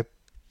their.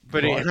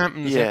 But it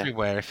happens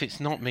everywhere. If it's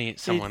not me,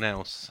 it's someone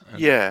else.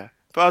 Yeah,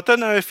 but I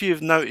don't know if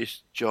you've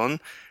noticed, John.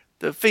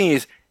 The thing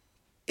is,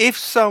 if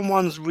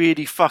someone's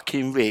really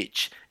fucking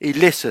rich, he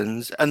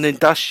listens and then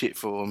does shit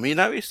for them. You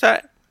notice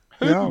that?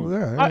 Who?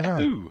 Yeah.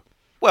 Who?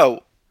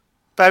 Well,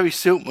 Barry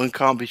Siltman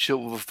can't be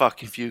short of a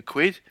fucking few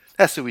quid.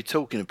 That's what we're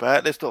talking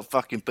about. Let's not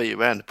fucking beat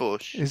around the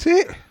bush. Is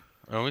it?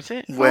 Oh, is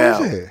it?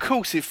 Well, of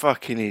course it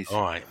fucking is.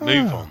 All right,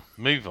 move on.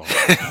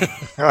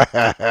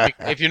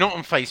 If you're not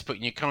on Facebook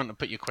and you can't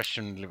put your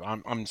question,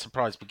 I'm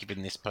surprised we're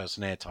giving this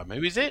person airtime.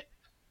 Who is it?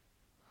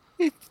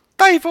 It's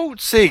Dave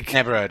Altsig.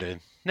 Never heard of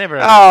him.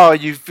 Oh,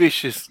 you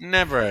vicious.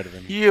 Never heard of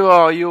him.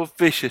 You're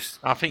vicious.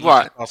 I think you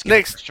should ask him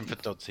a question for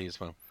Dodsey as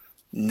well.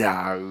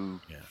 No.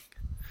 Yeah.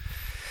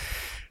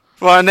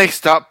 Right,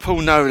 next up,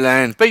 Paul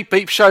Nolan. Beep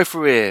beep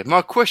chauffeur here.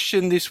 My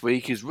question this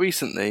week is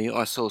recently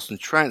I saw some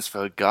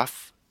transfer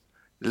guff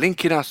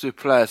linking us with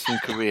players from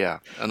Korea,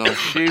 and I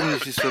assume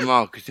this is for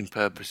marketing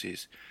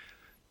purposes.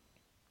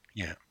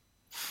 Yeah.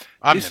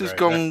 This has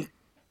gone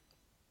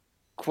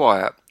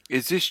quiet.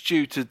 Is this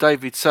due to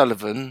David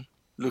Sullivan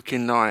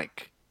looking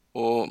like,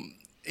 or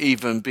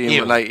even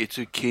being related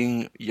to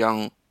Kim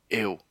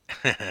Jong-il?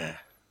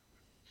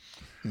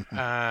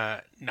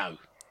 No.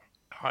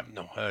 I've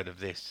not heard of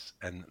this,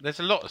 and there's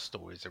a lot of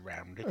stories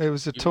around it. There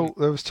was talk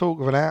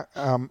of an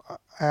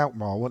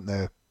Alkmaar, wasn't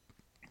there?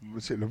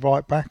 Was it the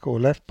right back or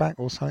left back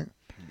or something?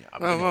 Yeah,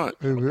 right.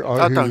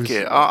 I don't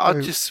get it. I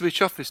just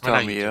switch off this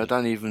time of year. I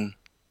don't even.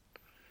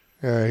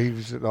 Yeah, he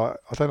was like,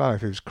 I don't know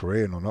if he was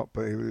Korean or not,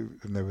 but and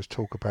there was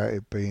talk about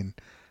it being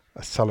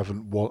a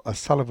Sullivan.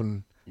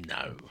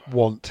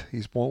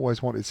 He's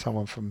always wanted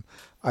someone from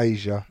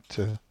Asia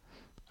to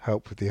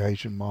help with the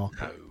Asian market.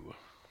 No.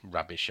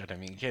 Rubbish. I don't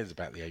think he cares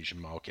about the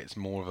Asian market. It's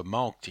more of a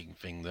marketing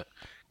thing that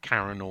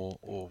Karen or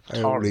all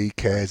he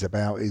cares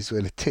about is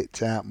the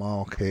tits out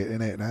market,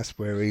 isn't it? That's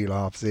where he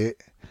loves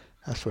it.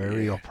 That's where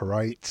he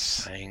operates.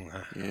 Saying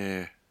that.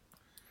 Yeah.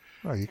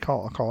 Well, you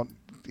can't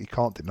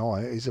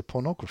deny it. He's a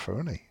pornographer,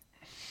 isn't he?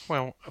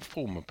 Well, a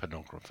former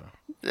pornographer.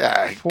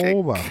 Yeah,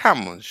 former.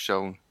 Come on,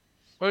 Sean.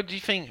 Well, do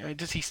you think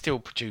does he still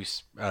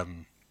produce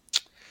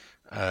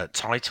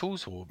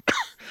titles or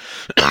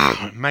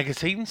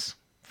magazines?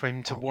 For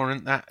him to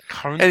warrant that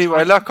current.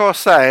 Anyway, like I was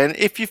saying,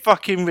 if you're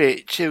fucking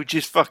rich, he'll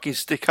just fucking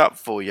stick up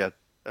for you,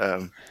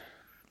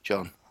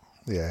 John.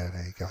 Yeah,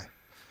 there you go.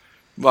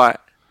 Right.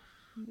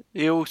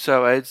 He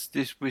also adds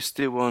this. We're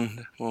still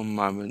on one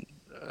moment.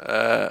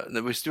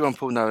 We're still on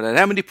Paul Nolan.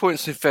 How many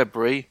points in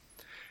February?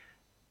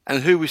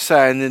 And who we're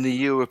saying in the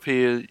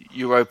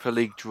Europa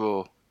League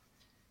draw?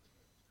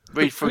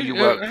 Read through your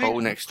work, Paul,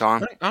 next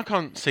time. I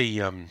can't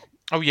see.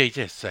 Oh yeah,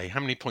 just say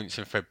how many points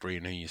in February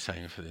and who you're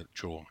saying for the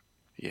draw.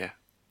 Yeah.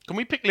 Can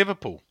we pick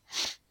Liverpool?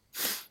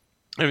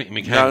 I think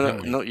we can. No,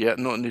 not yet.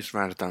 Not in this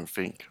round, I don't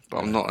think. But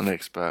I'm not an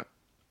expert.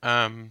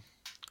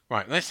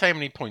 Right, let's say how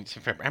many points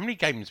in February. How many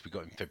games we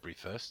got in February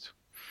first?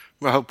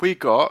 Well, we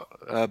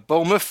got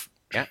Bournemouth.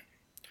 Yeah.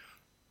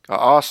 Got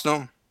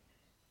Arsenal.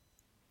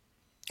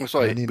 Oh,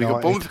 sorry, we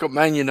got Bournemouth, we've got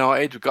Man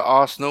United, we've got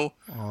Arsenal.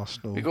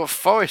 We've got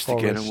Forest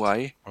again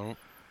away. Oh.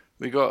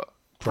 We got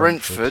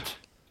Brentford.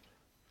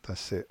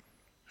 That's it.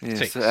 Yeah,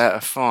 6. So out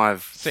of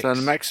 5. 6. So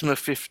the maximum of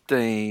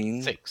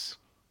 15. 6.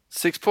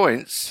 6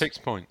 points? 6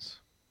 points.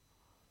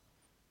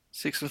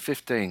 6 and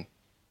 15.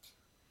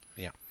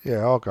 Yeah. Yeah,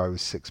 I'll go with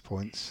 6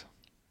 points.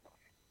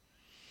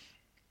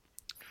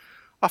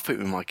 I think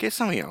we might get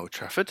something at Old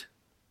Trafford.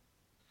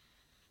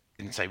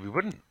 Didn't say we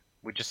wouldn't.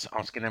 We're just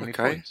asking how many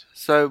points.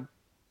 So,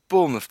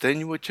 Bournemouth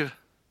then, would you...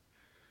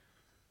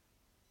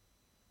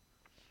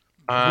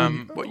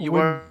 what, you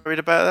worried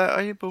about that,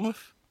 are you,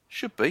 Bournemouth?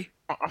 Should be.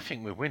 I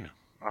think we'll win.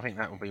 I think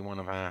that will be one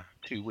of our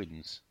 2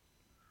 wins.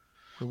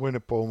 We win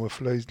at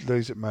Bournemouth,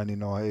 lose at Man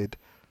United,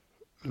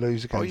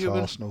 lose against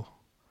Arsenal.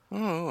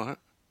 Oh, all right.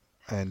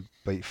 And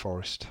beat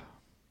Forest.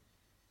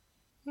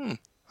 And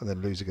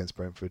then lose against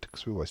Brentford,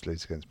 because we always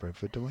lose against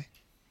Brentford, don't we?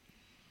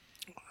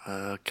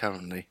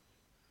 Currently.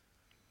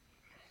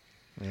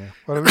 Yeah.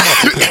 Well,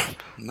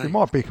 we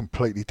might be a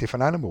completely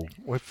different animal.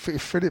 If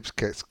Phillips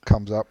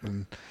comes up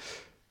and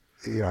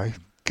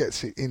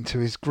gets it into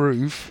his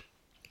groove,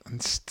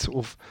 and sort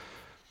of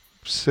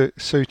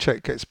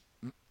Souček gets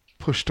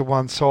pushed to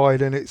one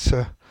side, and it's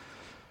a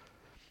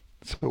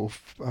sort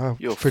of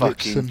you're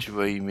Phillips fucking and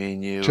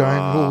dreaming, you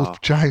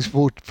James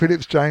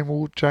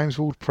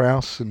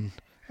Ward-Prowse and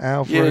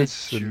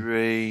Alvarez and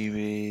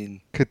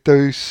dreaming.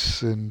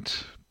 Kudus and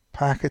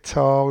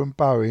Paquetá and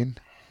Bowen.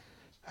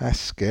 That's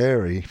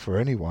scary for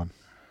anyone.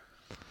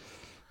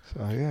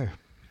 So yeah,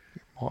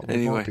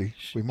 we might be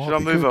should I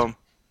move good. on?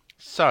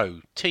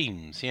 So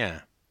teams,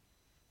 yeah.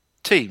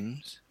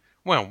 Teams.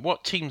 Well,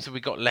 what teams have we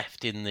got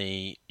left in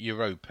the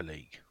Europa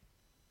League?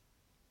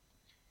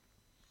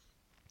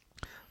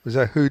 Was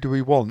that who do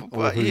we want?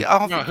 Or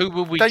who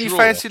will we Don't draw? you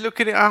fancy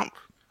looking it up?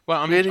 Well,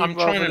 I'm Really, trying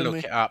to rather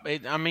look than it up.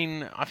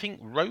 I think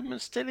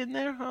Roma's still in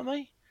there, are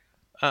they?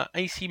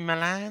 AC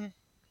Milan.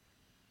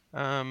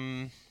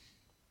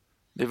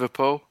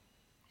 Liverpool.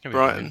 Here we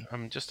Brighton. go.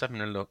 I'm just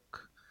having a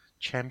look.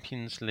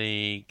 Champions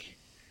League.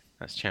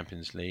 That's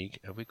Champions League.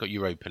 We've got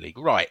Europa League.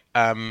 Right.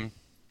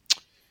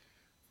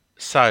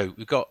 So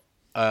we've got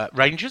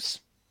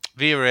Rangers,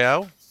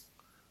 Villarreal,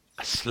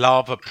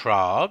 Slava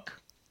Prague,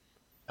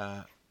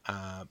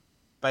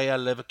 Bayer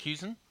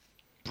Leverkusen,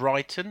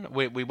 Brighton.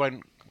 We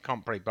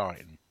can't play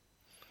Brighton.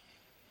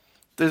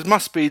 There's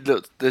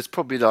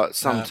probably like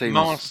some teams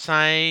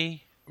Marseille,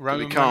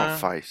 Roma, we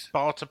can't face.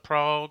 Sparta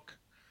Prague,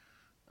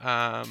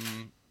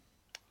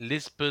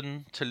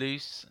 Lisbon,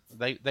 Toulouse.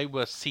 They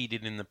were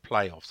seeded in the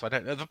playoffs. I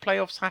don't know. Have the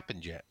playoffs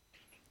happened yet?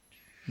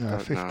 No,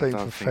 15th don't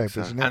of think Feb,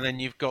 so. isn't it? And then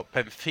you've got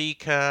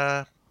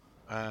Benfica,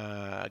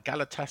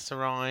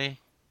 Galatasaray,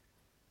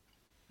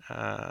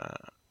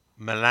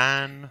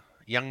 Milan,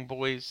 Young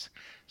Boys.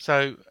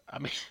 So I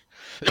mean,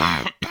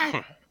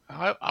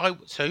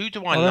 so who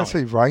do I I like? don't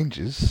see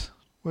Rangers.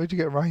 Where'd you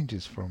get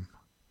Rangers from?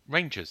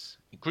 Rangers,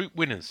 group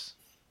winners.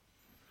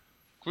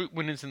 Group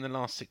winners in the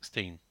last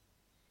 16.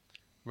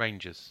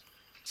 Rangers.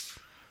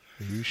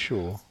 Are you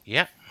sure?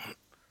 Yep.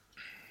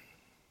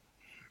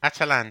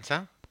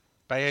 Atalanta,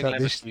 Bayer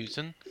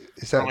Leverkusen.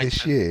 Is that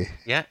this Brighton. year?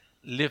 Yeah.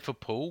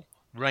 Liverpool,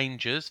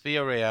 Rangers,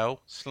 Villarreal,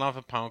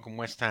 Slava Prague, and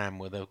West Ham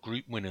were the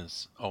group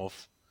winners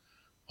of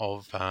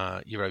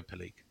Europa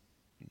League.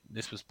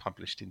 This was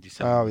published in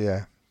December. Oh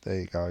yeah,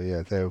 there you go.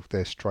 Yeah,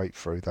 they're straight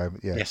through.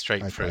 Yeah,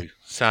 straight through.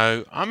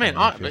 So I mean,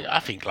 I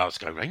think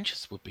Glasgow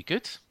Rangers would be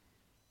good.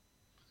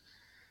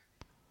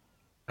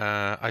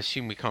 I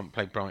assume we can't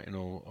play Brighton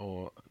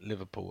or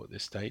Liverpool at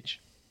this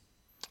stage.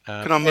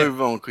 Can I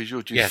move on? Because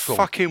you're just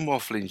fucking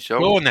waffling,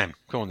 Sean. Go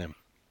on then.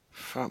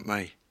 Fuck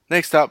me.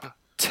 Next up,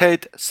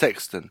 Ted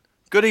Sexton.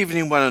 Good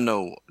evening, one and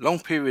all. Long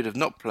period of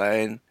not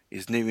playing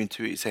is nearing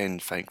to its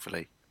end,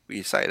 thankfully. Will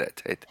you say that,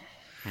 Ted?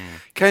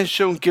 Can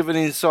Sean give an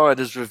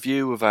insider's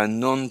review of our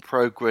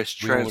non-progress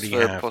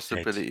transfer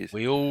possibilities? Ted.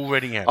 We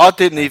already have. I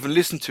didn't even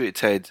listen to it,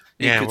 Ted.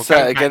 You could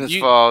say it again as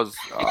far as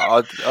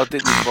I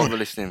didn't bother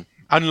listening.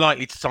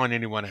 Unlikely to sign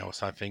anyone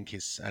else, I think,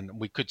 and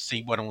we could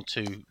see one or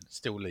two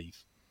still leave.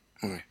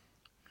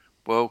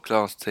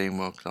 World-class team,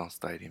 world-class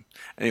stadium.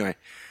 Anyway,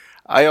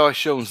 AI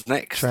Sean's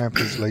next.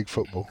 Champions League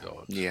football.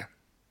 God. Yeah.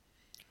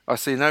 I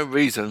see no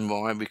reason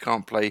why we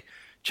can't play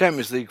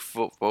Champions League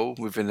football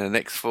within the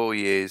next 4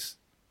 years,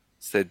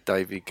 said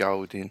David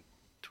Gold in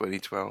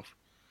 2012.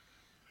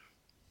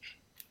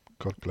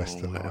 God bless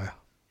the liar.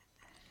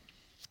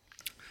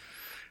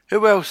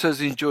 Who else has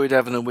enjoyed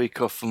having a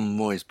week off from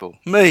Moiseball?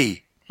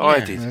 Me! I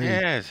did.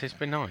 Yes, it's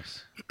been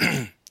nice.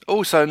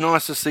 Also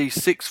nice to see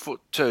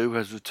 6'2"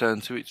 has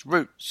returned to its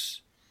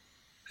roots.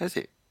 Has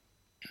it?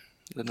 I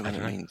don't know what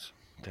it means.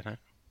 Don't know.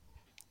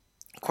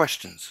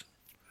 Questions.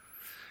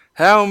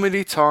 How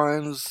many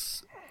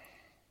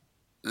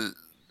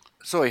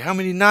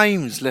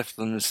names left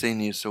on the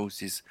senior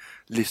sources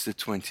list of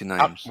 20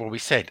 names? We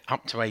said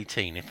up to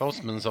 18. If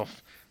Osman's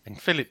off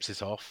and Phillips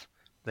is off,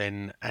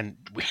 then, and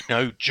we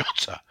know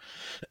Jota,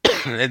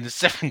 then the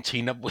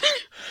 17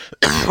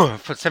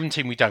 for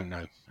 17 we don't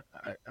know.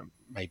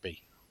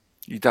 Maybe.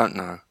 You don't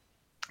know?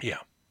 Yeah.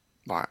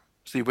 Right.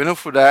 So you went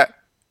off with that,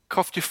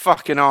 coughed your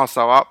fucking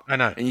arsehole up. I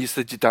know. And you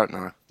said you don't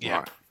know. Yeah.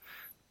 Right.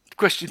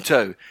 Question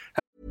 2.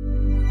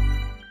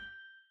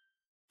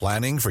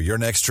 Planning for your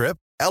next trip?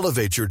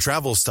 Elevate your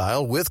travel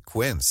style with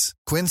Quince.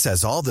 Quince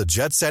has all the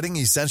jet-setting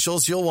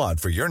essentials you'll want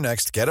for your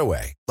next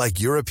getaway, like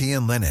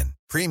European linen,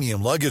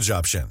 premium luggage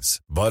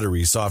options,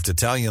 buttery soft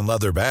Italian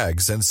leather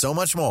bags, and so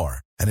much more.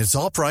 And it's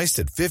all priced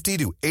at 50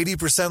 to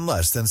 80%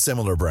 less than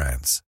similar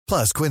brands.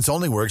 Plus, Quince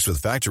only works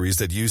with factories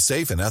that use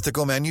safe and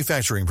ethical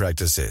manufacturing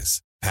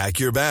practices.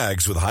 Pack your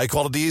bags with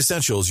high-quality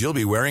essentials you'll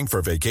be wearing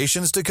for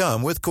vacations to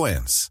come with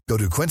Quince. Go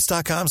to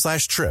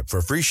quince.com/trip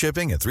for free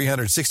shipping and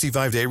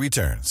 365-day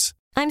returns.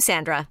 I'm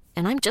Sandra,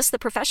 and I'm just the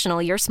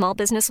professional your small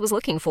business was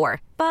looking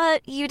for.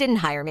 But you didn't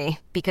hire me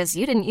because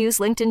you didn't use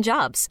LinkedIn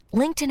Jobs.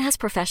 LinkedIn has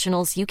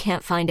professionals you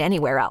can't find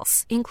anywhere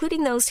else,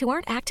 including those who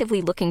aren't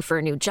actively looking for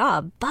a new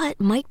job, but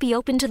might be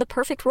open to the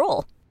perfect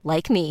role,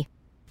 like me.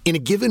 In a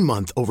given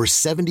month, over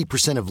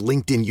 70% of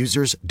LinkedIn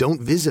users don't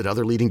visit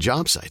other leading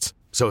job sites.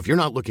 So if you're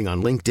not looking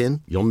on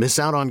LinkedIn, you'll miss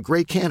out on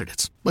great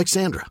candidates like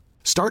Sandra.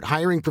 Start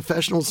hiring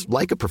professionals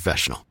like a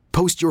professional.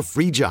 Post your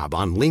free job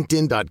on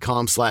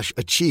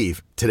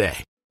linkedin.com/achieve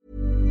today.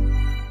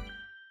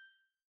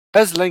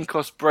 Has Lane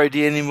cost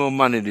Brady any more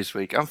money this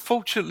week?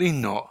 Unfortunately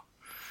not.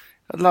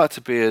 I'd like to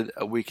be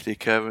a weekly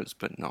occurrence,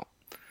 but not.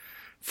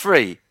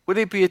 3. Would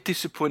it be a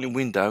disappointing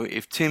window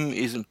if Tim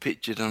isn't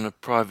pictured on a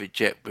private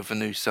jet with a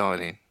new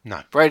signing?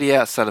 No. Brady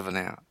out, Sullivan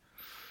out.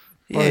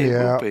 Yeah, it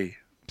out. would be.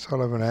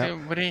 Sullivan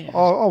out.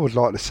 I would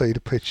like to see the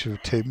picture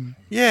of Tim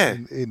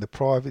in the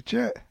private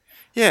jet.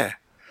 Yeah.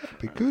 That'd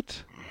be good.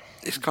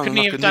 it's kind Couldn't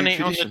of he like have a done new it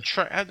tradition. on the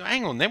train?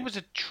 Hang on, there was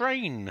a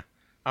train.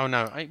 Oh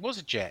no, it was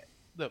a jet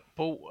that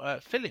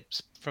brought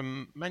Phillips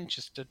from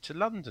Manchester to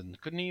London.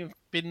 Couldn't he have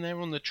been there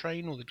on the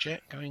train or the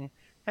jet, going,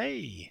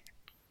 "Hey"?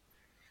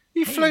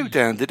 He flew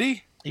down, did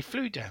he? He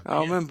flew down.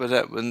 I remember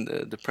that when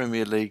the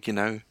Premier League,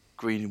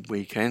 Green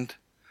Weekend,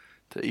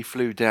 that he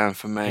flew down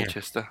from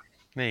Manchester.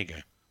 Yeah. There you go.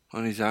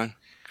 On his own.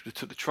 Could have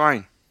took the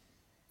train.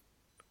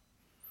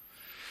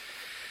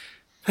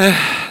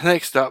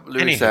 Next up,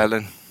 Lewis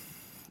Allen.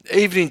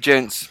 Evening,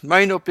 gents.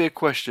 May not be a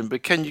question,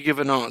 but can you give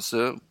an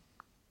answer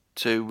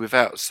to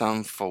without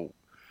some thought?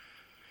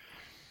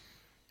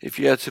 If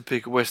you had to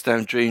pick a West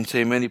Ham dream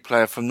team, any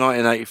player from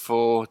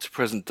 1984 to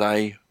present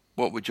day,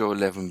 what would your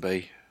 11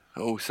 be?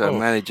 Also,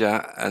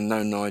 manager and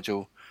no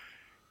Nigel.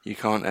 You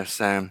can't have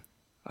Sam.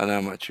 I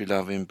know how much you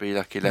love him. Be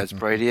lucky, lads.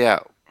 Brady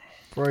out.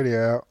 Brady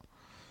out.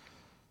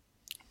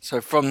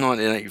 So from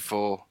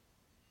 1984,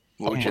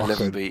 what would your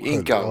 11 be?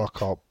 In goal. I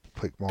can't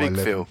pick my Big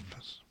 11. Phil.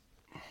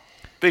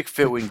 Big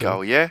Phil in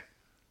goal, yeah?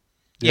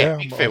 Yeah,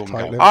 Big Phil in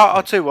goal.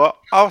 I'll tell you what.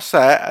 I'll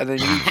say it, and then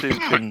you two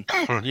can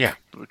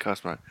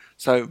broadcast mine.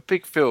 So,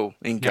 Big Phil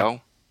in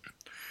goal.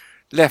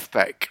 Left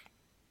back.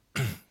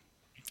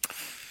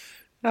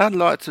 I'd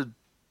like to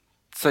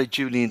say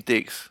Julian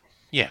Dix.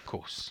 Yeah, of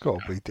course.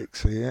 Got to be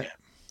Dixie, yeah.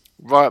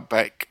 Right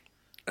back.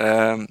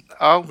 I'm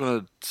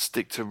going to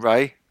stick to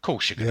Ray. Of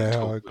course you're going to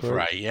talk with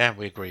Ray. Yeah,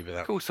 we agree with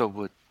that. Of course I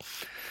would.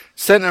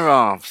 Centre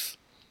halves.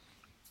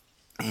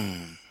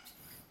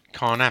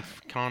 Can't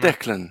have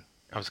Declan.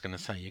 I was going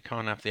to say, you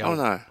can't have the old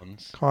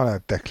ones. Can't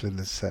have Declan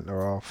as centre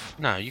half.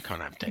 No, you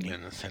can't have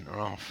Declan as centre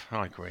half.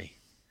 I agree.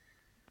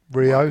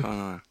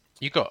 Rio?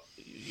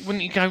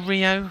 Wouldn't you go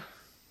Rio?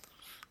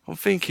 I'm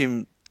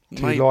thinking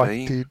maybe.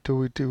 I think a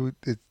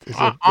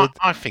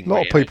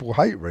lot of people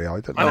hate Rio,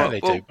 don't they? I know they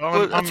do.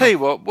 I'll tell you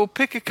what, we'll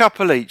pick a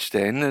couple each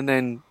then, and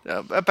then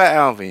about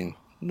Alvin.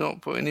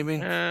 Not putting him in.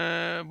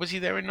 Was he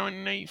there in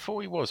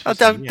 1984? He was.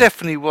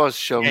 Definitely was,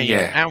 Sean.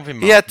 Yeah. Alvin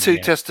Martin, he had two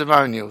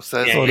testimonials.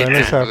 So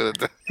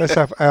let's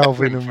have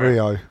Alvin and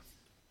Rio.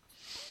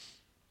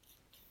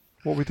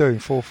 What are we doing?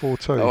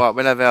 4-4-2. All right,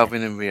 we'll have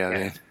Alvin and Rio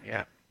then.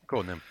 Yeah, go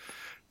on then.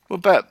 What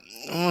about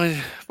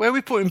where are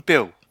we putting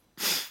Bill?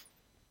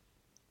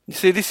 You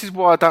see, this is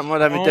why I don't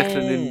mind having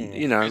Declan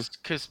in.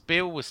 Because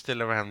Bill was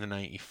still around in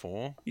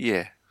 84.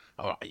 Yeah.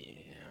 All right.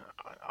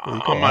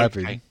 I'm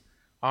okay.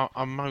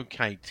 I'm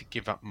okay to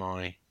give up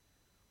my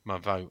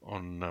vote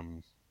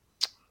on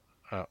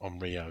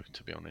Rio,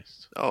 to be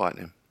honest. All right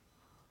then.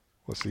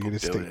 What's he going to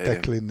stick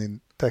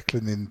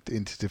Declan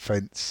into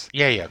defence?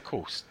 Yeah, of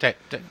course.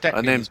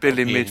 And then Bill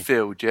in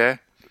midfield, yeah.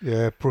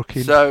 Yeah, Brooke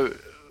in. So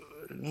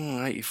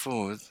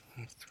 84.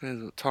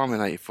 Depends what time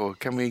in 84.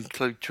 Can we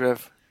include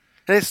Trev?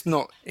 Let's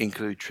not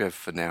include Trev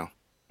for now.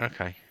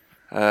 Okay.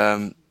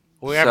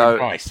 We're having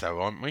Rice though,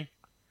 aren't we?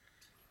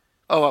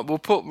 All right, we'll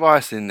put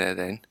Rice in there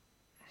then.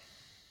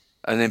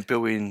 And then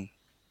Bill in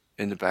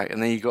the back,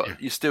 and then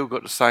you still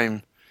got the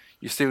same.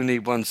 You still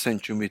need one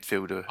central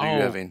midfielder. Who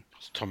you having?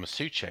 It's Thomas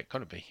Souček,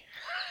 gotta be.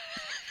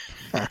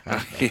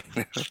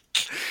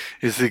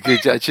 It's a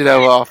good judge. You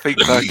know what? I think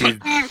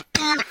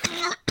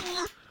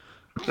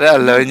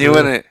that'll learn you,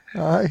 won't it?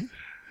 Aye.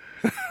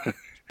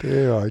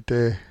 Dear.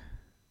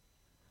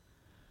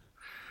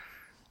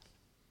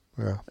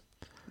 Well,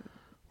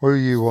 what do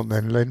you want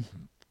then, Len?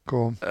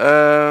 Go on.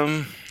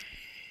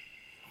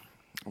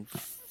 I'm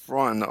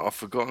frightened that I've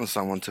forgotten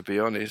someone, to be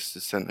honest,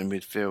 the centre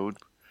midfield.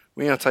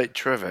 We're going to take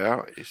Trevor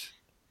out.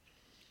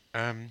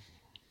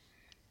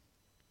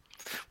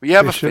 We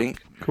have a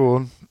think. Go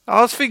on.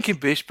 I was thinking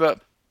Bish,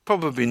 but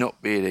probably not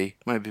really.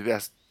 Maybe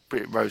that's a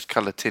bit rose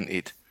colour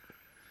tinted.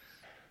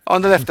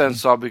 On the left-hand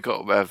side, we've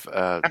got to have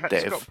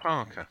Dev. Scott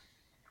Parker.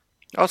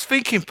 I was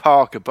thinking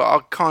Parker, but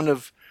I kind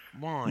of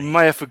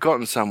may have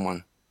forgotten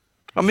someone.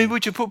 I mean,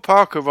 would you put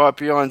Parker right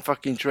behind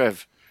fucking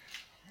Trev?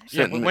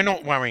 Yeah, we're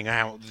not worrying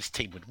how this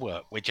team would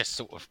work. We're just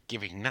sort of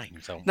giving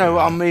names, aren't we? No,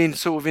 I mean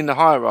sort of in the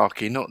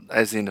hierarchy, not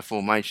as in the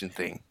formation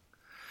thing.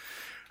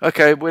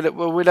 Okay,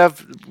 we'll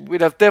have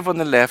Dev on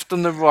the left.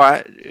 On the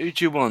right, who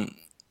do you want?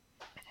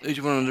 Who do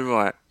you want on the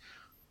right?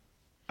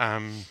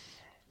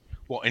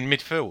 What, in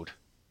midfield?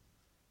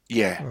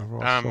 Yeah.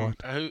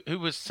 Who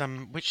was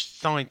which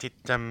side did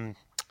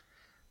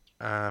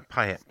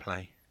Payet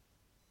play?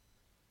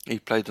 He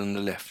played on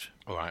the left.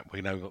 All right,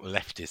 we know what the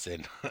left is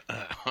then.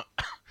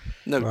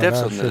 No,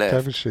 Dev's on the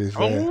left.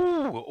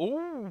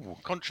 Oh,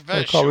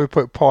 controversial. Can't we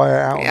put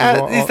Payet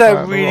out? Is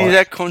that really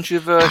that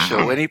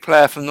controversial? Any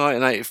player from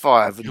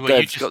 1985 and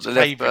Dev's got the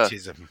left.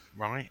 Favouritism,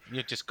 right?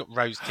 You've just got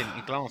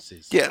rose-tinted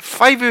glasses. Yeah,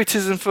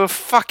 favouritism for a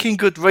fucking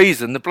good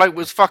reason. The bloke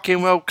was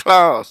fucking world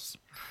class.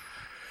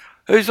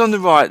 Who's on the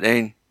right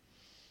then?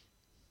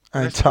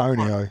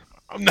 Antonio.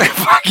 No,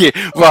 fuck it.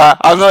 Right,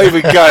 I'm not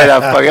even going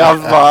that fucking.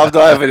 I'm not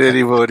having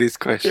any more of this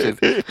question.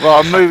 Right,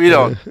 I'm moving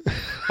on.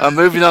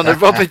 To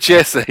Robert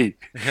Jesse.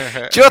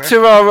 Jota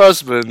or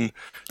Osman.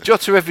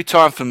 Jota every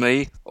time for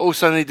me.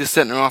 Also need a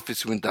centre half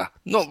this winter.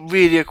 Not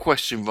really a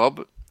question,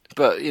 Rob,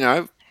 but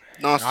nice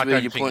to hear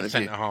your point of view. I don't think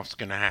centre half's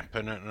going to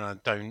happen, and I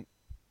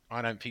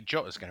don't think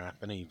Jota's going to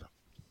happen either.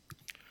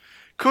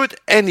 Could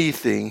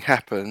anything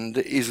happen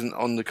that isn't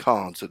on the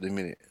cards at the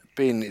minute,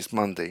 being it's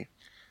Monday?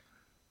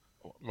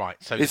 Right.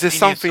 So is there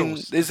something?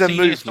 There's a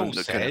movement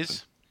that can happen.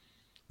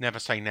 Never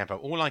say never.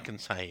 All I can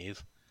say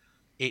is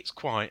it's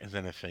quiet as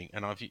anything,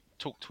 and I've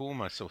talked to all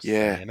my sources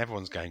today, and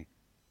everyone's going,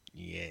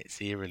 yeah,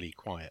 it's eerily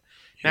quiet.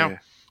 Now,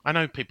 I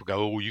know people go,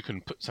 oh, you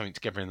can put something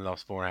together in the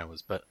last 4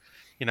 hours, but,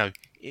 you know,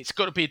 it's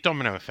got to be a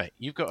domino effect.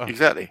 You've got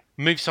to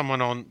move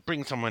someone on,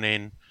 bring someone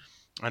in.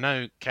 I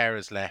know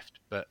Kara's left,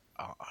 but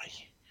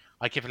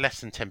I give a less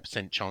than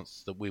 10%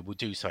 chance that we will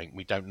do something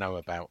we don't know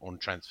about on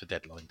transfer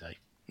deadline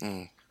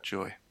day.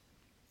 Joy.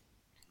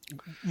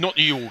 Not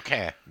that you all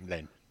care,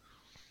 Len.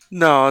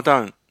 No, I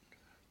don't.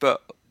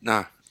 But,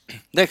 no.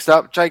 Next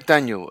up, Jake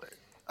Daniel.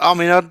 I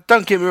mean,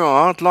 don't get me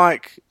wrong. I'd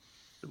like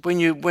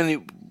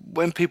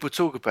when people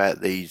talk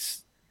about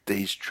these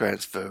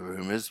transfer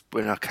rumours,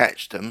 when I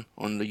catch them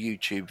on the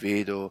YouTube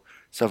vid or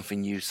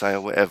something you say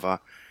or whatever,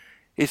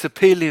 it's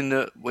appealing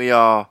that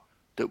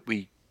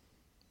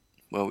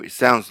it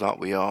sounds like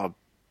we are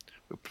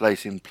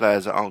replacing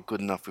players that aren't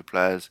good enough with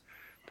players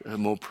that are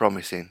more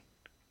promising.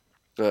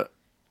 But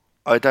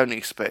I don't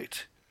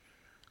expect.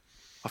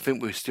 I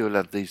think we still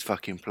have these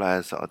fucking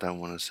players that I don't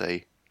want to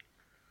see.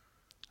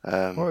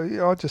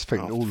 I just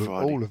think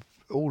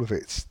all of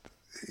it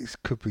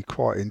could be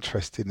quite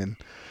interesting, and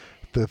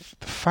the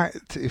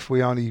fact if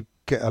we only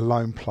get a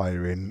lone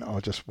player in, I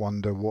just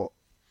wonder what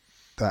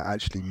that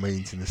actually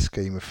means in the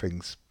scheme of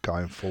things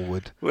going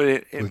forward. Well,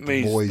 it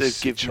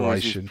means they give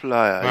Moyes his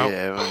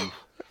player,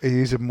 he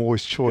is a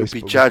Moyes choice,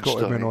 but we've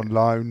got him in on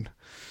loan,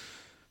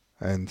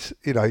 and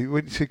you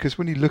know, because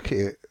when you look at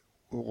it,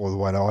 or the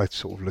way I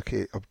sort of look at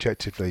it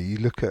objectively, you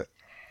look at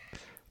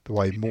the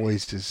way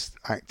Moyes has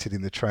acted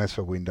in the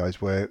transfer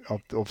windows, where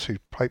obviously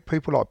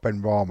people like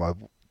Ben Rama, I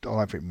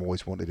don't think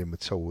Moyes wanted him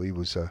at all. He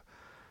was a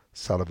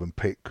Sullivan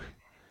pick,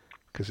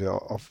 because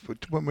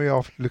when we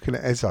are looking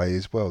at Eze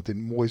as well,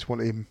 didn't Moyes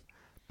want him,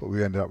 but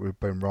we ended up with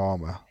Ben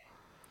Rama.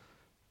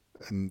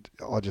 And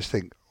I just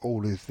think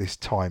all of this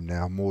time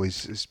now,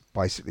 Moyes has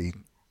basically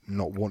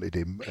not wanted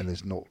him and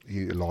has not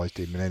utilised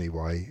him in any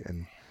way,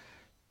 and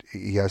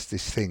he has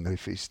this thing,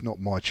 if it's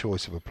not my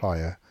choice of a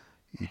player,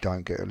 you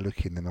don't get a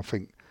look in. And I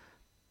think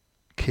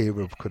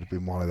Kira could have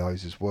been one of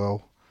those as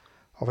well.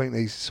 I think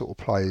these sort of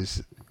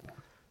players,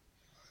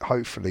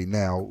 hopefully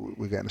now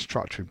we're getting a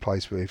structure in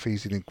place where if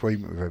he's in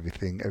agreement with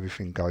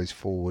everything goes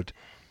forward,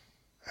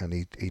 and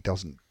he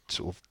doesn't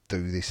sort of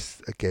do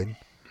this again.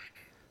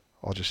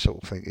 I just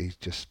sort of think he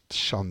just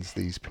shuns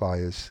these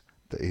players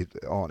that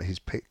aren't his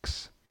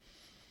picks.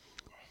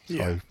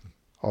 So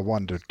I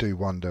wonder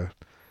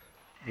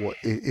what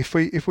if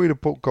we'd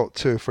have got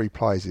 2 or 3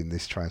 players in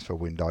this transfer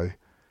window,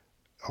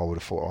 I would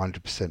have thought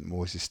 100%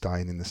 Moyes is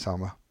staying in the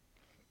summer.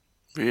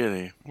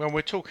 Really? Well,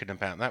 we're talking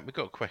about that. We've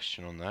got a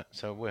question on that.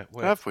 So where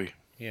have we?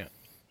 Yeah.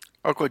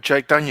 I've got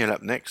Jake Daniel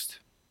up next.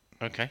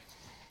 Okay.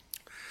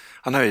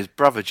 I know his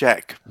brother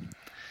Jack.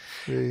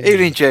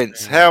 Evening,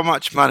 gents. How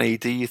much money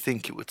do you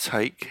think it would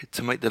take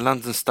to make the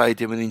London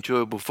Stadium an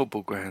enjoyable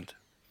football ground?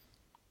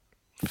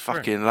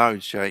 Fucking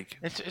loads, Jake.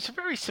 It's a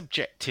very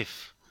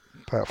subjective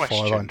about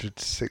question. 500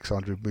 to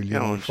 600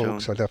 million,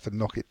 folks. I'd have to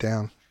knock it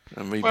down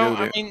and rebuild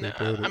it.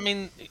 I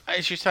mean,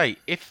 as you say,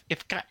 if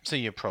gaps are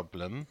your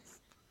problem,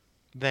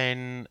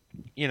 then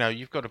you know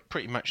you've got to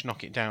pretty much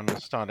knock it down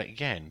and start it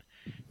again.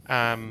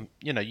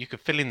 You know, you could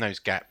fill in those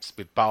gaps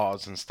with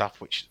bars and stuff,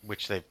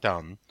 which they've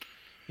done.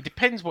 It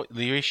depends what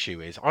the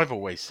issue is. I've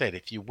always said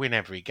if you win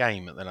every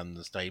game at the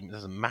London Stadium, it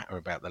doesn't matter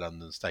about the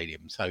London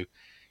Stadium. So,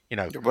 you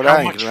know, well, that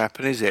ain't going to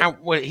happen, is it?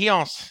 He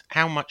asks,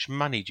 how much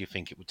money do you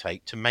think it would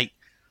take to make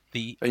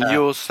the... And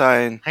you're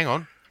saying... Hang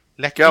on.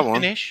 Let me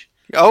finish.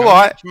 All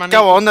right,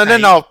 go on, and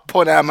then I'll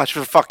point out how much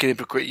of a fucking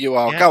hypocrite you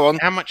are. Yeah. Go on.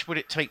 How much would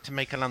it take to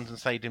make a London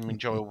Stadium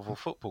enjoyable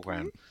football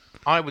ground?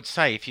 I would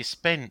say if you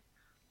spent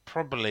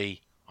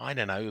probably, I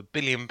don't know, £1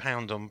 billion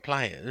on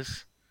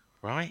players,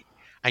 right?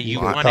 And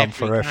you won every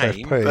for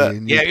game.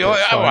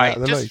 FFP, all right,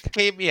 just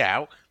hear me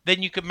out.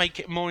 Then you could make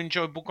it a more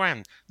enjoyable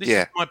ground. This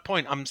is my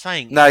point. I'm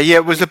saying... No,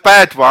 it was a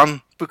bad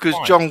one, because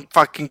John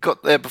fucking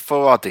got there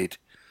before I did.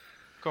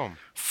 Go on.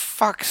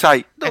 Fuck's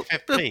sake.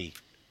 FFP.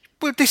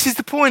 Well, this is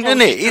the point,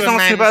 isn't it? He's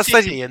asking about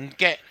stadium and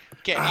get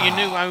your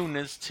new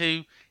owners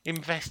to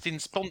invest in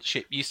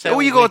sponsorship.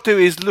 All you got to do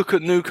is look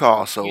at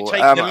Newcastle. You take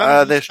the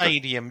London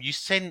Stadium. You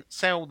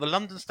sell the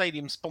London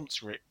Stadium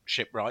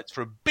sponsorship rights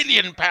for £1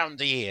 billion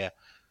a year,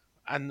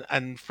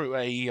 and through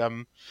a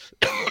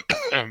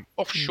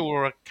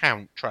offshore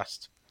account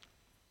trust,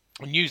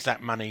 and use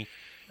that money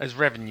as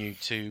revenue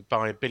to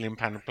buy £1 billion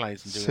of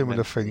players and do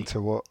similar thing to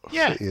what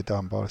City had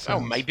done by the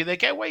sounds. Oh, maybe they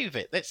get away with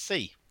it. Let's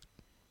see.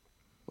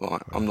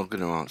 Right, I'm not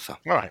going to answer.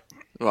 All right.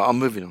 Right, I'm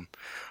moving on.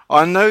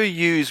 I know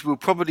yous will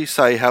probably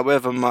say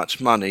however much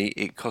money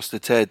it costs to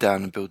tear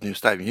down and build a new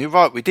stadium. You're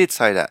right, we did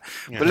say that.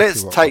 Yeah, but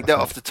let's take that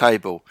off the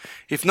table.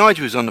 If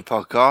Nigel was on the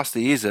podcast,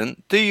 he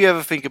isn't. Do you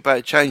ever think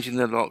about changing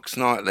the locks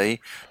nightly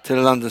to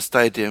the London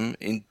Stadium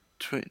in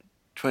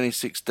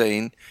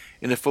 2016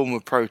 in a form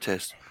of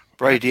protest?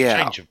 Brady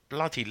out. Change a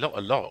bloody lot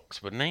of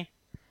locks, wouldn't he?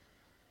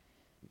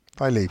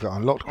 They leave it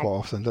unlocked quite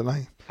often, don't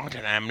they? I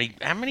don't know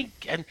how many.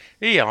 And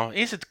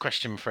here's a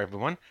question for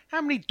everyone: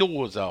 how many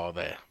doors are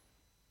there?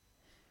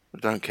 I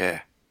don't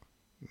care.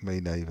 Me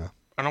neither.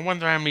 And I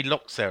wonder how many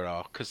locks there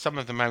are, because some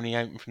of them only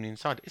open from the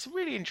inside. It's a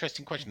really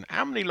interesting question.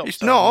 How many locks?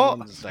 It's not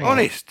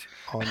honest.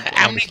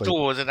 How many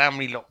doors and how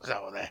many locks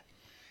are there?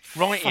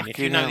 Write in if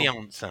you know the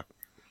answer.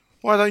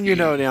 Why don't you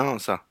know the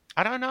answer?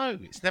 I don't know.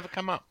 It's never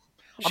come up.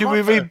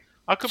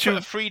 I could put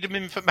a freedom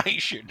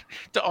information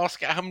to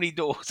ask how many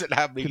doors and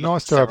how many. It'd be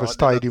nice to have a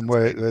stadium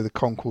where the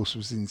concourse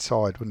was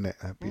inside, wouldn't it?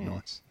 That'd be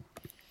nice.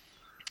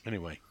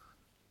 Anyway.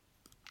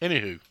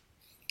 Anywho.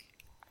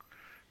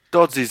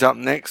 Dodds is up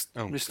next.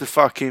 Mr.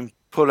 Fucking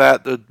pull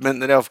out the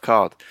mental health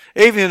card.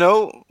 Even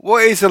though,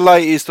 what is the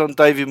latest on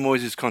David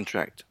Moyes'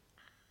 contract?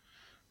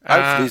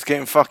 Hopefully he's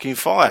getting fucking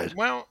fired.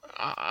 Well,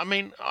 I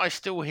mean, I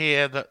still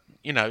hear that,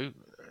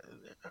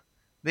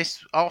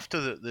 this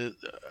after the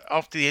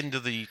end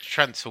of the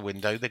transfer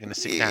window, they're going to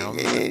sit down.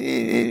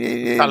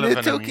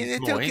 They're talking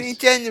in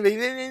January.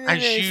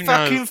 As you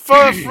know,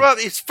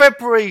 it's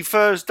February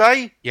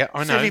Thursday. Yeah,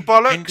 I know. Silly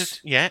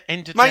bollocks.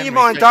 End of Make your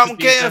mind up and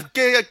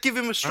give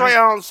him a straight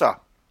answer.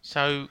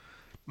 So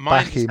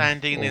my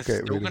understanding is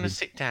they're still going to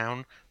sit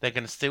down. They're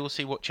going to still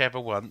see whichever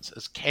wants.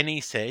 As Kenny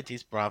said,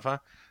 his brother,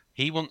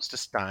 he wants to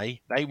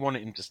stay. They want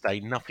him to stay.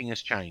 Nothing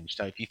has changed.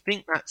 So if you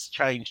think that's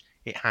changed,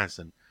 it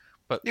hasn't.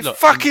 But it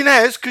fucking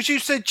has, because you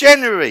said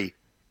January.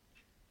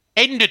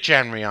 End of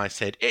January, I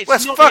said.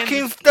 That's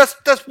fucking.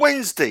 That's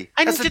Wednesday.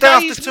 And that's the day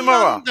after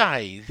tomorrow.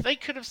 Monday. They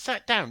could have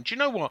sat down. Do you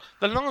know what?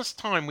 The last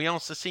time we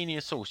asked the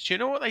senior source, do you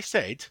know what they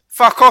said?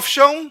 Fuck off,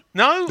 Sean.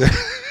 No,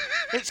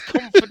 it's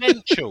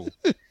confidential.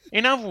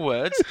 In other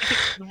words,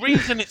 the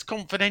reason it's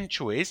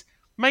confidential is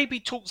maybe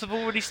talks have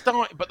already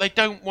started, but they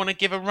don't want to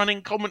give a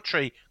running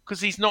commentary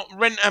because he's not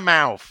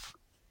rent-a-mouth.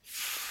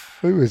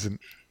 Who isn't?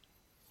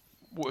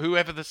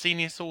 Whoever the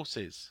senior source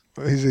is.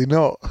 Is he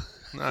not?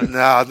 No,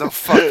 not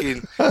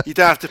fucking. You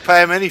don't have to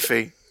pay him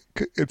anything.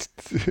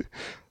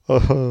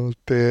 Oh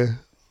dear.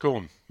 Go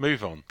on,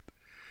 move on.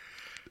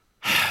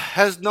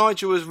 Has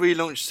Nigel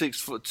relaunched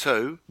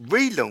 6'2"?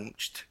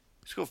 Relaunched?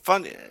 It's got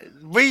fun.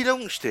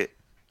 Relaunched it.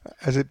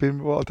 Has it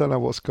been? Well, I don't know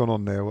what's gone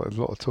on there. A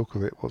lot of talk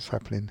of it. What's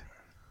happening?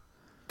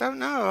 Don't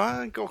know.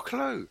 I ain't got a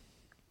clue.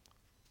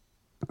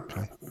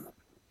 Okay.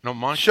 Not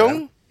my Sean?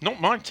 Tale. Not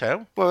my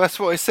tale. Well, that's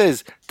what it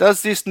says.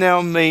 Does this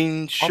now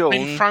mean Sean I've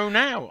been thrown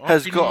out.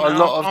 has got a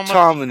lot of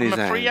time in his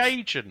hands? I'm a free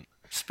agent.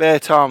 Spare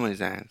time in his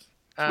hands.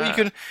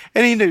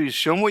 Any news,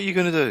 Sean? What are you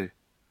going to do?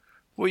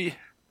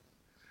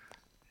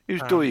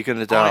 Whose door are you going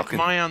to darken?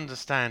 My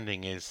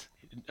understanding is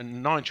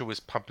Nigel was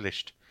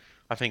published,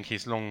 I think,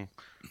 his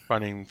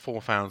long-running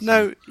 4,000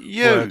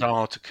 word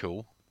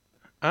article.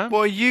 What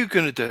are you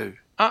going to do?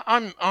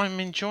 I'm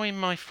enjoying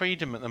my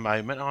freedom at the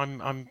moment.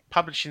 I'm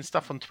publishing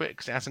stuff on Twitter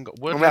because it hasn't got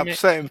word limit. I'm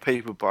upsetting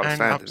people by the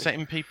sound of it.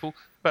 Upsetting people,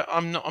 but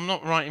I'm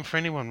not writing for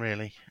anyone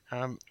really.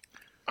 I'm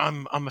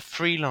a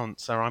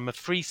freelancer. I'm a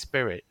free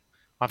spirit.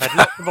 I've had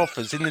lots of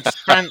offers in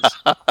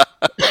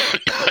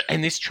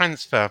this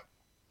transfer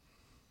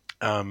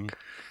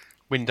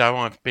window.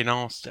 I've been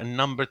asked a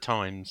number of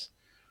times,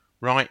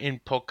 writing,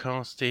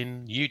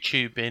 podcasting,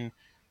 YouTubing,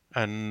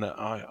 and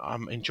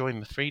I'm enjoying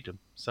the freedom.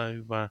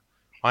 So.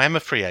 I am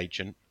a free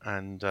agent,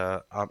 and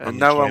I'm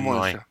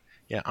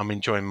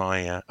enjoying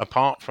my.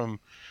 Apart from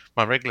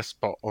my regular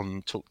spot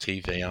on Talk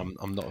TV,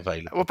 I'm not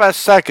available. What about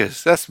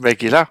Saggers? That's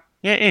regular.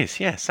 Yeah, it is.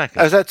 Yeah, Saggers.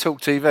 Oh, is that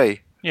Talk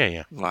TV?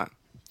 Yeah. Right.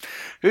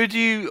 Who do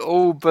you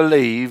all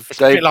believe? It's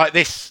a bit like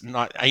this,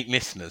 like 8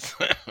 listeners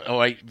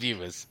or 8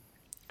 viewers.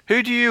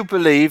 Who do you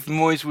believe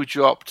Moyes will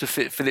drop to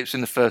fit Phillips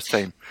in the first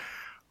team?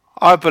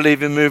 I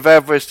believe he'll move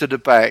Alvarez to the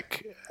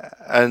back,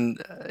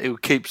 and he'll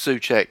keep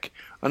Souček.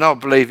 And I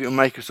believe it will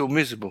make us all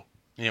miserable.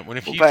 Yeah, well,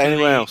 if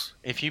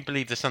you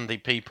believe the Sunday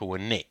People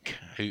and Nick,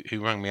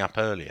 who rang me up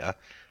earlier,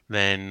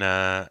 then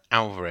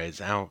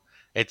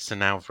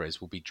Edson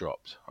Alvarez will be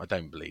dropped. I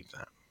don't believe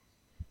that.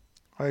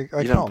 I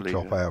can't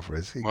drop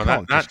Alvarez.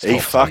 He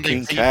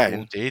fucking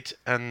can. Did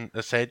and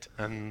said,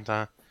 and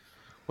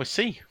we'll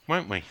see,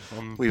 won't we?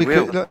 We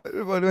will.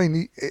 I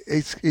mean,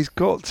 he's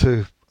got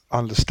to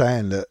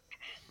understand that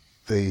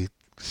the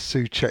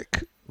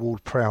Souček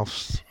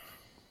Ward-Prowse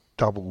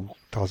double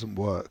doesn't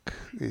work.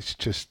 It's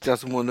just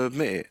doesn't want to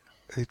admit it.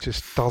 It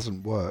just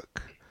doesn't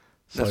work.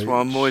 That's why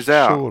I'm always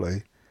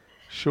out.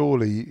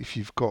 Surely, if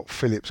you've got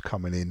Phillips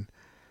coming in,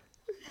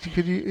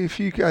 if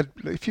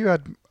you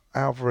had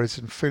Alvarez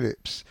and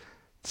Phillips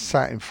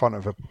sat in front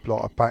of a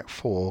back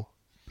four,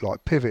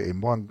 like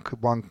pivoting, one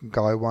can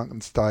go, one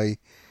can stay,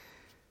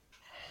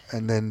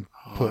 and then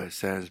it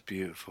sounds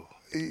beautiful.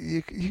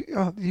 You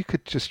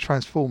could just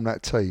transform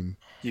that team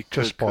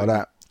by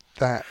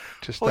that.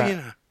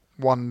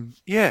 One.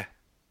 Yeah.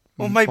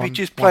 Or maybe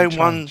just playing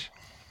one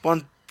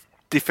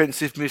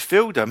defensive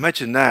midfielder.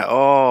 Imagine that.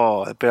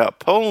 Oh, it'd be like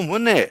porn,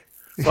 wouldn't it?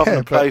 Rather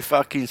than play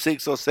fucking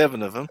 6 or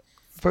 7 of them.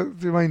 But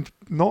I mean,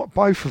 not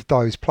both of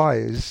those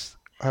players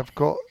have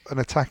got an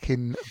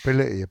attacking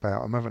ability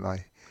about them, haven't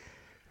they?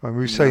 I mean,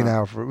 we've seen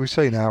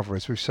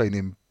Alvarez. We've seen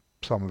him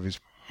some of his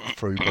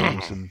through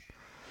balls, and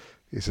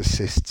his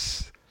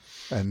assists,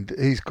 and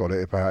he's got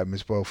it about him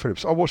as well.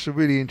 Phillips. I watched a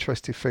really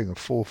interesting thing, a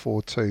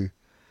 4-4-2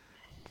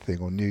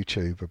 thing on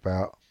YouTube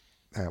about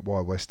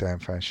why West Ham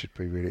fans should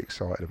be really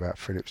excited about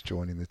Phillips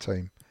joining the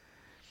team.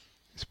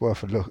 It's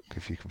worth a look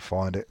if you can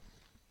find it.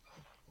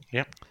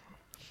 Yeah.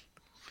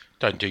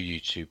 Don't do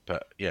YouTube,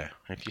 but yeah,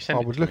 if you send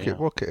I it would to look me,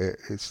 at it.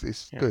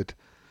 It's good.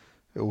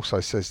 It also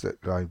says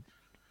that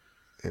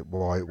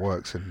why it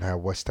works and how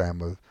West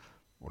Ham are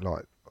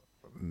like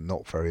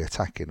not very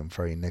attacking and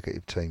very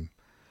negative team,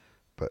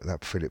 but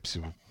that Phillips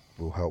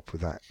will help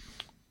with that.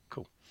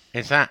 Cool.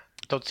 Is that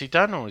Dodsey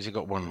done, or has he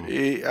got one more?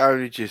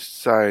 Only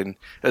just saying,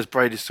 has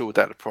Brady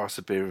sorted out the price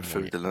of beer and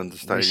food at London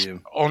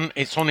Stadium?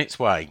 It's on its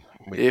way.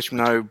 If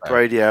no,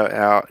 Brady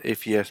out.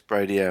 If yes,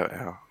 Brady out.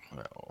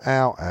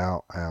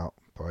 Out.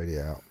 Brady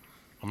out.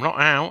 I'm not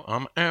out.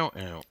 I'm out.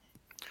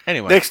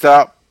 Anyway. Next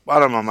up,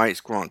 one of my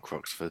mates, Grant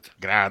Croxford.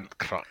 The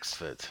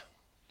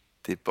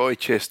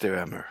Boychester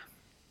Hammer.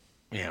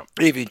 Yeah.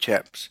 Evening,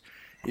 chaps.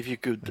 If you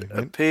could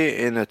appear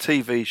in a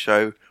TV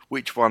show,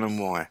 which one and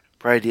why?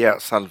 Brady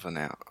out, Sullivan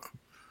out.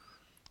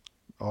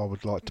 I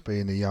would like to be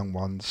in the Young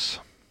Ones.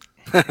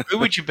 Who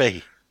would you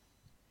be?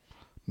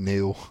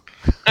 Neil.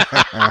 But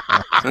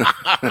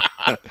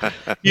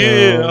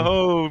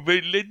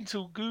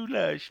lentil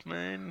goulash,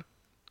 man.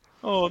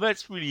 Oh,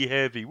 that's really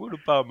heavy. What a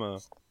bummer.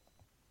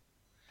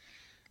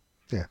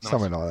 Yeah, nice.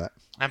 Something like that.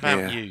 How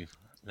about you,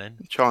 then?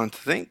 I'm trying to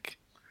think.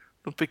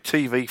 I'm a big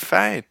TV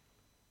fan.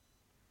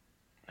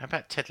 How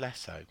about Ted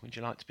Lasso? Would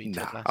you like to be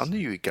Ted Lasso? I knew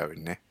you were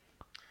going there.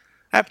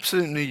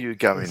 Absolutely knew you were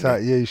going there. Is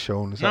that you,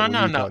 Sean?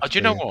 No. Do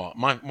you know what?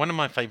 One of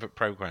my favourite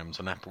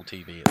programmes on Apple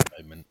TV at the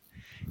moment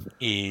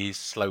is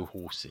Slow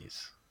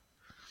Horses.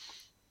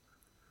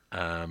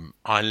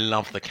 I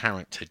love the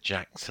character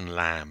Jackson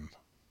Lamb,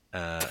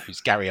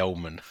 who's Gary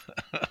Oldman.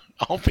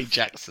 I'll be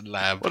Jackson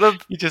Lamb.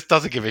 He just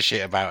doesn't give a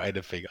shit about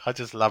anything. I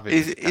just love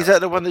it. Is that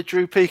the one that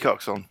Drew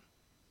Peacock's on?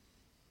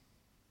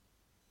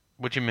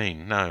 What do you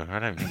mean? No, I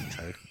don't think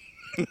so.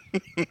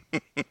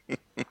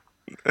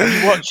 Have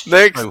you watched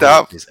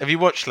Have you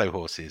watched Slow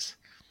Horses?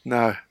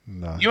 No.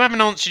 You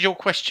haven't answered your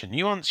question.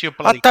 You answer your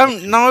bloody I don't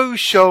question. know,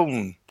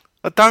 Sean.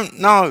 I don't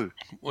know.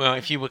 Well,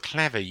 if you were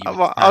clever, you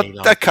would say,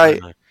 okay.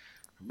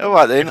 All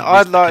right then.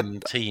 I'd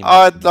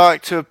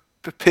like to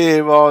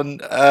appear on.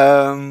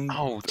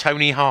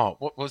 Tony Hart.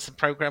 What was the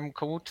program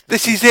called?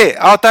 This is it.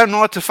 I don't know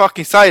how to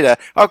fucking say that.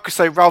 I could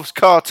say Ralph's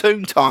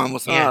Cartoon Time or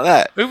something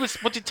like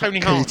that. What did Tony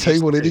Hart? Can you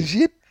tell what it is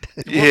yet?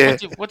 Yeah.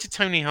 What did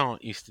Tony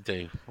Hart used to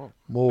do?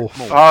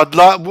 Morph. I'd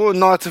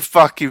like to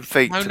fucking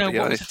think. No.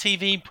 What was the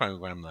TV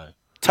program though?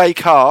 Take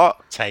Heart.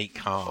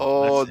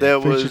 Oh, there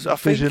was. I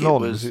think it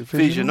was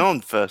Vision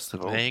On first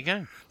of all. There you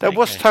go. That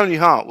was Tony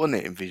Hart,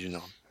 wasn't it? In Vision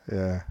On.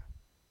 Yeah,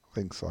 I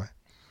think so.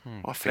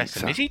 I think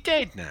so. Is he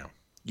dead now?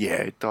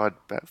 Yeah, he died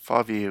about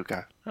 5 years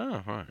ago.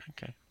 Oh, right,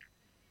 okay.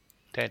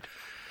 Dead.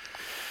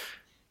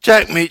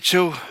 Jack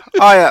Mitchell.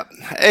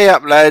 Hey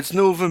up, lads.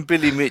 Northern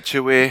Billy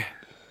Mitchell here.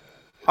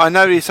 I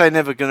know this ain't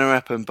never going to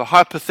happen, but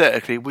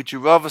hypothetically, would you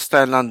rather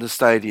stay in London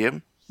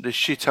Stadium, the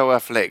shithole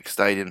athletic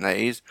stadium that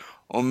is,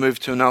 or move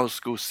to an old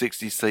school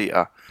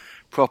 60-seater,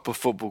 proper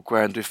football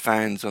ground with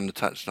fans on the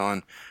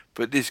touchline,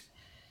 but this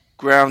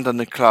ground and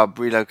the club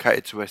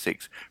relocated to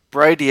Essex?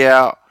 Brady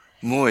out,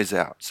 Moyes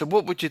out. So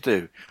what would you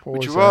do?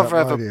 Would you rather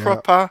have a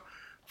proper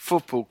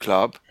football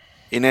club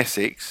in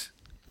Essex,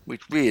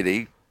 which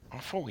really... I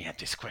thought we had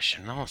this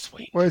question last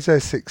week. Where's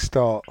Essex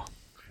start?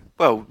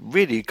 Well,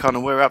 really kind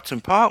of where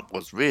Upton Park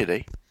was,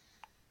 really.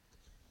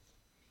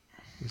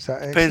 Is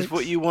that Depends Essex?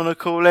 what you want to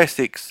call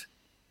Essex.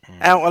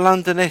 Outer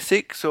London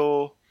Essex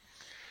or...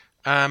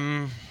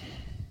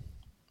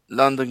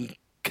 London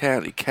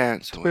County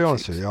Council. To be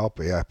honest with you, I'll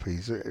be happy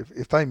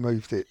if they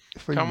moved it.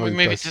 Can't we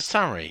move it to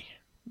Surrey?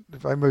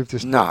 If they moved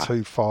us not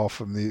too far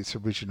from its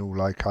original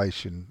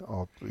location,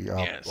 I'd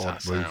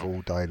move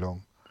all day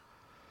long.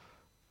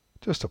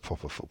 Just a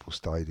proper football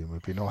stadium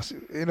would be nice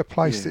in a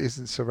place that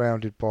isn't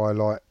surrounded by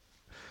like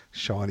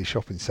shiny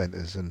shopping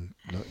centres and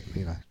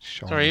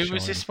shiny. Sorry, who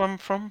was this one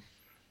from?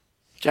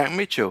 Jack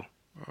Mitchell.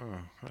 Oh,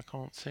 I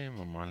can't see him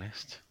on my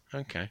list.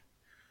 Okay.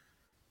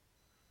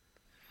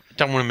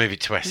 Don't want to move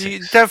it to Essex. You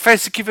don't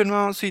fancy giving an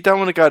answer? You don't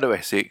want to go to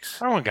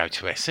Essex? I don't want to go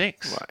to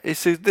Essex.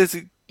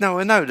 Right. No,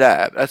 I know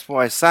that. That's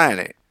why he's saying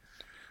it.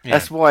 Yeah.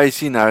 That's why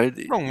it's,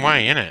 wrong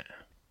way, isn't it?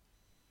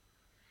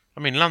 I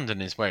mean,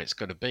 London is where it's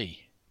got to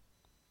be.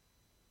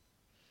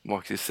 Why?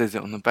 Because it says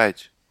it on the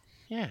badge.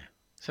 Yeah.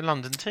 It's a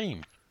London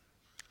team.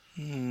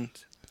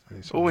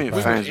 All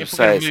your fans will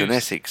say it's an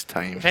Essex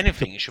team. If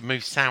anything, it should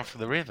move south of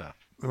the river.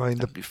 I mean,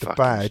 the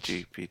badge.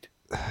 Stupid.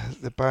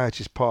 The badge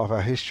is part of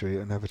our history.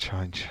 It'll never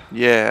change.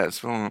 Yeah,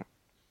 that's right.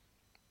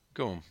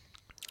 Go on.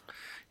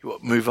 You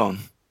want to move on?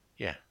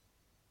 Yeah.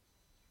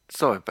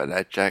 Sorry about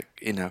that,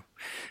 Jack.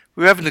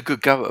 We're having a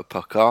good go at a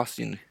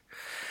podcast.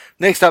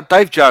 Next up,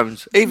 Dave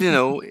Jones. Evening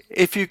all.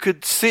 If you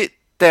could sit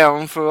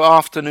down for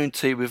afternoon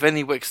tea with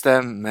any West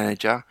Ham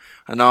manager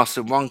and ask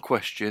them one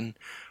question,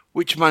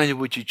 which manager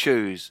would you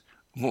choose?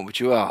 And what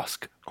would you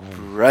ask?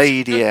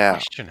 Brady out.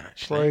 Question,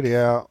 actually. Brady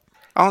out.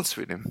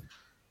 Answering him.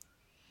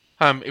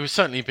 It would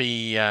certainly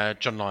be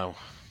John Lyall.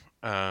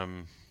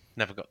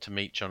 Never got to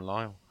meet John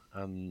Lyall.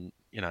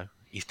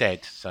 He's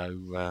dead,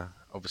 so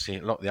obviously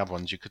a lot of the other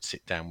ones you could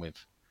sit down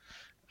with.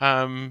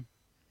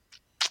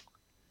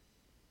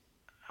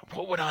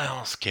 What would I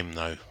ask him,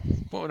 though?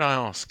 What would I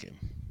ask him?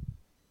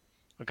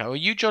 Okay, are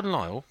you John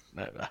Lyall?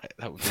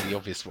 That would be the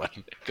obvious one.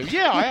 Go,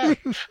 yeah, I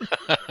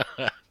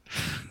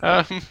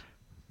am.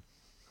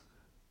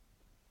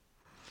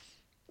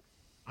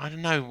 I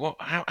don't know.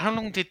 How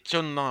long did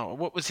John Lyall...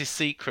 What was his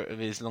secret of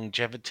his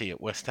longevity at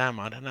West Ham?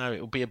 I don't know.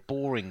 It would be a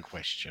boring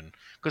question.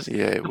 Because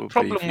the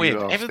problem with...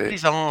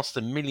 Everybody's asked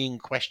a million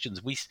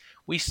questions. We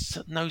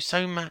know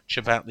so much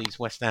about these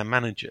West Ham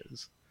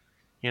managers.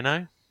 You know?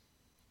 It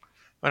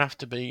would have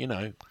to be,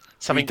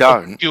 something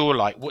obscure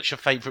like, what's your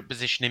favourite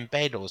position in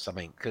bed or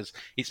something? Because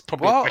it's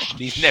probably a question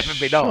he's never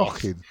been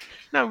asked.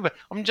 No, but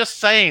I'm just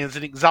saying as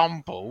an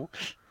example,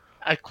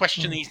 a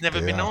question he's never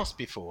been asked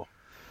before.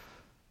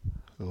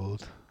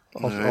 Lord.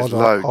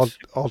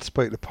 I'd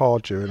speak to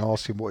Pardew and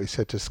ask him what he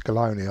said to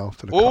Scaloni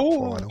after the cup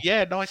final.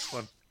 Yeah, nice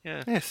one.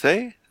 Yeah,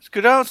 see? It's a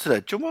good answer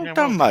there. John, well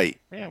done, mate.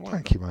 Yeah,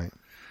 thank you, mate.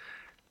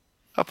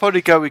 I'll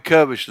probably go with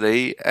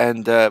Kerbishley,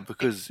 and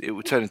because it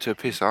would turn into a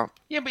piss up.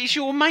 Yeah, but it's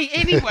your mate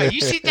anyway. You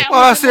sit down.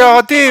 Well, that's the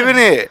idea, isn't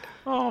it?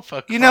 Oh,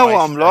 for you know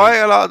what I'm like.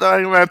 I like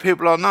going around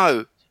people I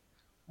know.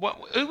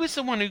 Who was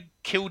the one who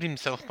killed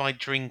himself by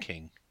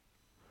drinking?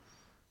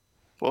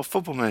 What, a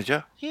football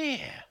manager? Yeah.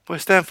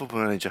 West Ham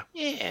football manager?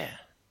 Yeah.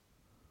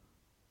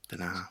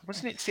 Dunno.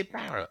 Wasn't it Sid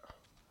Barrett?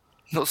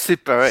 Not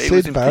Sid Barrett. It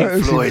was in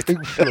Pink Floyd.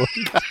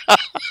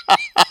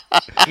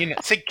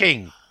 Sid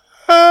King.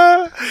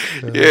 Yeah,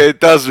 it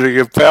does ring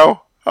a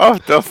bell. I'll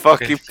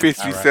fucking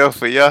piss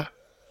myself at you.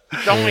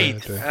 He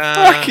died.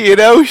 Fucking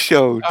hell,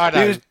 Sean.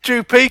 He was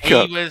Drew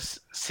Peacock.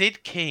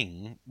 Sid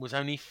King was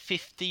only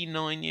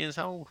 59 years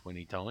old when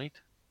he died.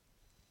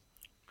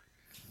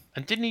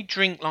 And didn't he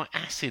drink like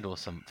acid or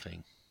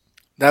something?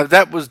 No,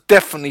 that was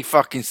definitely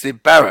fucking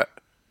Sid Barrett.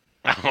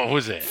 Oh,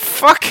 was it?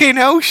 Fucking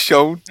hell,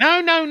 Sean.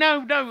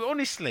 No.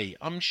 Honestly,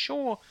 I'm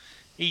sure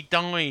he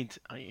died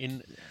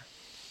in...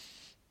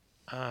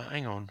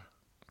 hang on.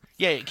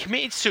 Yeah, he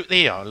committed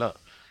suicide. Look.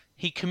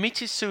 He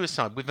committed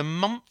suicide with a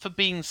month for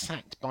being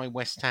sacked by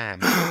West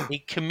Ham. He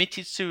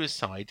committed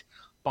suicide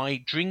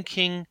by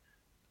drinking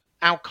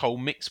alcohol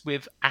mixed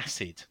with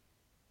acid.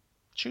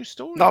 True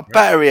story. Not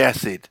battery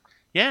acid.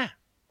 Yeah.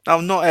 No,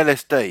 not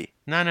LSD.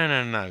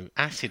 No.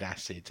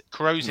 Acid.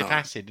 Corrosive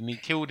acid, and he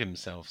killed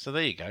himself. So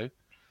there you go.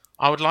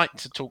 I would like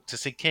to talk to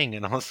Sid King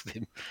and ask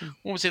him,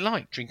 what was it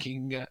like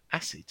drinking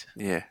acid?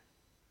 Yeah.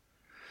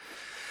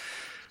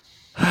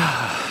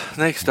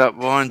 Next up,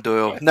 Ryan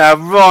Doyle. Now,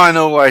 Ryan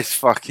always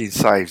fucking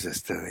saves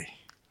us, doesn't he?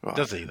 Right.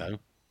 Does he, though?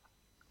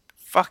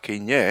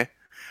 Fucking yeah.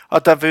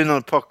 I'd have him on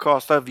a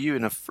podcast over you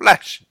in a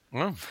flash.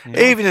 Well,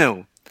 Even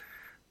though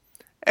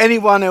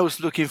anyone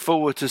else looking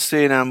forward to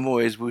seeing our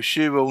Moyes will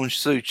shoehorn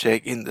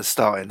Souček in the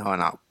starting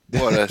lineup.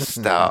 What a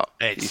start.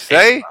 You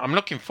see? I'm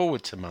looking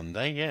forward to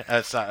Monday,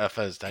 yeah.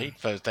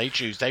 Thursday,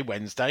 Tuesday,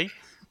 Wednesday.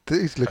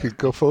 He's looking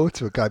forward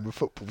to a game of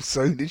football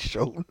soon, is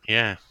Sean?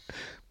 Yeah.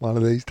 One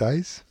of these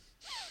days.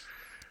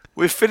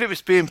 With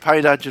Phillips being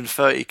paid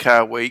 $130k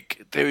a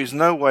week, there is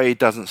no way he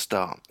doesn't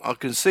start. I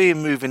can see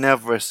him moving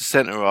Alvarez to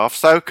centre-half,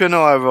 so can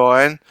I,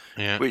 Ryan,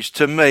 which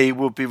to me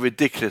would be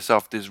ridiculous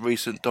after his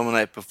recent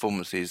dominated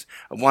performances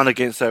and one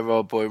against our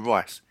old boy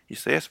Rice. You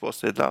see, that's what I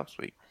said last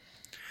week.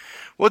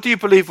 What do you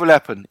believe will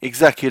happen?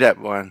 Exactly that,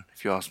 Ryan,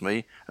 if you ask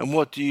me. And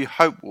what do you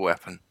hope will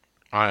happen?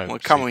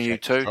 Come on, you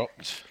two.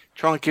 Dropped.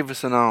 Try and give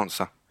us an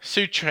answer.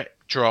 Souček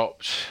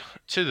dropped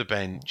to the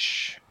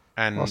bench.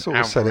 And I sort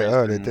of said it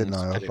earlier, didn't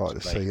I? I'd like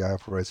to see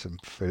Alvarez and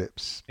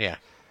Phillips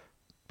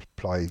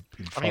play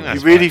in front. You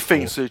really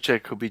think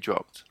Souček could be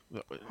dropped?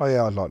 Oh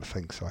yeah, I'd like to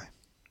think so.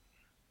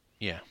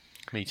 Yeah,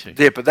 me too.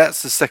 Yeah, but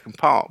that's the second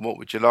part. What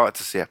would you like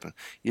to see happen?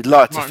 You'd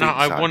like to think so.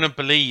 I want to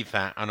believe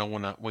that,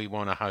 and we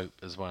want to hope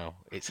as well.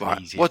 It's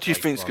easy. What do you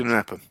think is going to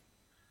happen?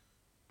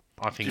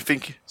 I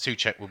think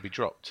Souček will be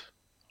dropped.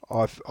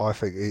 I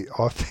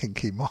think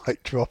he might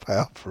drop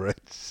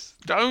Alvarez.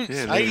 Don't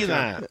say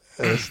that.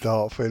 And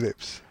start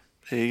Phillips.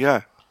 There you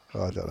go.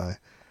 I don't know.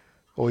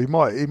 Or he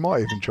might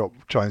even drop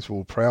James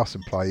Ward-Prowse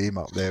and play him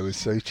up there with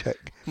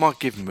Souček. Might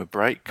give him a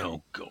break.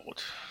 Oh,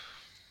 God.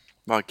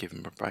 Might give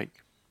him a break.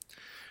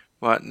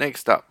 Right,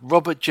 next up,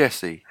 Robert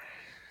Jesse.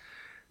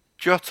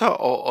 Jota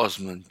or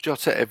Osman?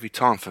 Jota every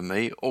time for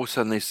me.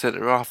 Also needs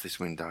centre half this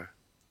window.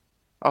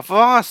 I've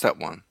asked that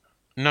one.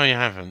 No, you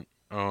haven't.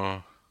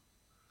 Oh.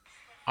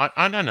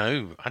 I don't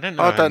know. I don't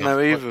know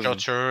either.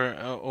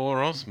 Jota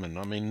or Osman.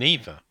 I mean,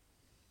 neither.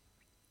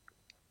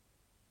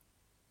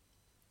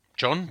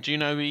 John, do you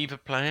know either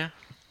player?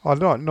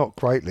 Not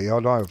greatly. I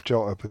know of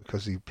Jota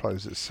because he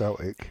plays at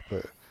Celtic,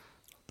 but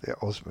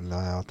Osman, no,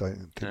 I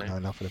didn't know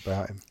nothing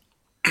about him.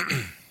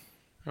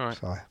 All right.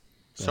 So,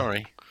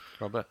 Sorry,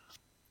 Robert.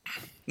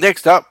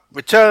 Next up,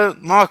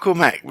 Michael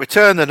Mack,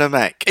 Return of the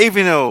Mac.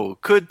 Even all,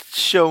 could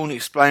Sean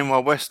explain why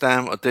West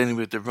Ham are dealing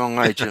with the wrong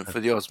agent for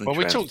the Osman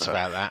transfer? We talked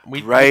about that.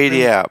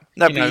 Out.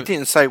 No, but you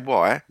didn't say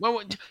why.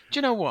 Well, do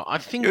you know what? I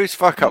think whose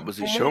fuck up was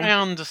it, Sean? I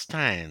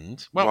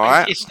understand. Well,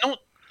 right. It's not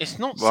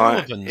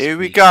right. Sullivan's. Here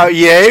we go.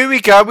 Yeah, here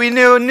we go. We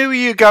knew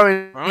you were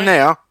going right.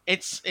 now.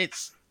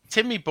 It's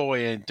Timmy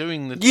Boy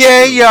doing the.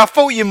 Yeah. I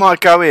thought you might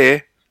go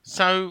here.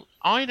 So.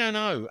 I don't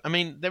know. I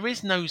mean, there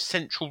is no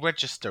central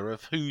register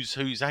of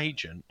who's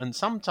agent, and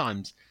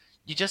sometimes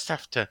you just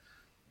have to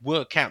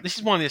work out. This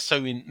is why there's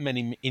so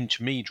many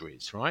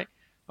intermediaries, right?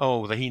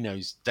 Oh, he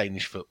knows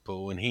Danish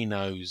football, and he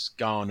knows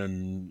Ghana,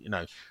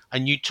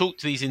 and you talk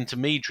to these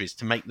intermediaries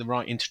to make the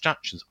right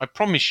introductions. I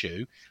promise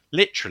you,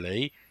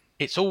 literally,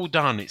 it's all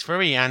done. It's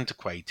very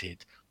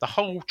antiquated. The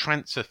whole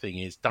transfer thing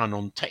is done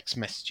on text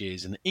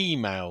messages and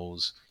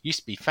emails. Used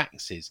to be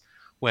faxes.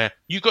 Where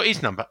you got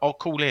his number, I'll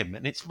call him,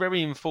 and it's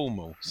very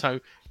informal. So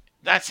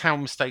that's how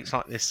mistakes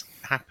like this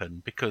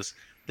happen, because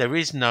there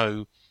is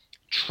no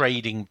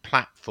trading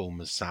platform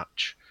as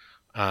such.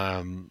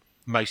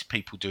 Most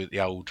people do it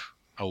the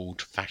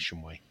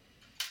old-fashioned way.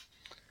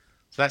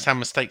 So that's how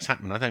mistakes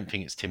happen. I don't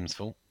think it's Tim's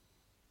fault.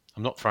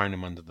 I'm not throwing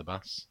him under the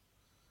bus.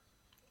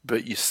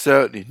 But you're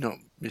certainly not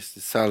Mr.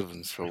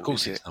 Sullivan's fault. Of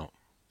course it's not.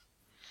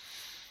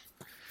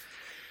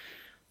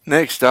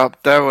 Next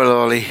up, Daryl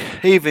Ollie.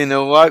 Even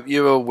all, hope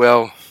you're all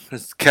well.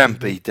 It can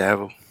be,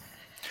 Daryl.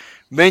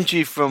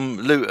 Menji from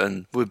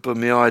Luton would be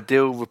my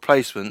ideal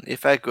replacement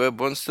if Aguerd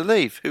wants to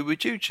leave. Who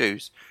would you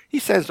choose? He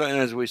sounds like he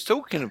knows what he's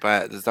talking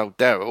about, this old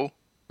Daryl.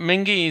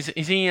 Mengi,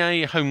 is he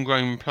a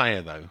homegrown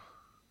player, though?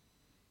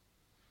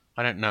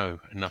 I don't know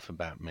enough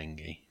about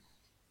Mengi.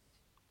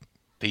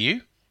 Do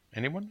you?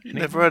 Anyone?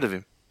 Never heard of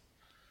him.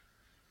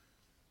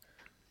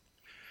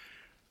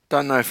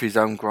 Don't know if he's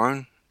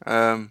homegrown.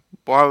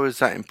 Why was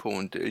that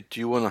important? Do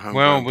you want a homegrown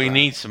Well, we player?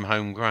 need some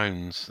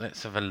homegrowns.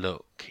 Let's have a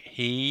look.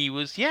 He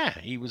was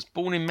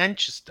born in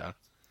Manchester.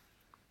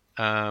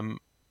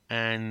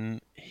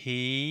 And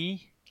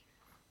he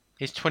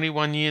is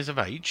 21 years of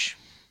age.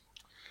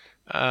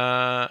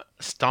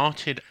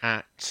 Started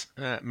at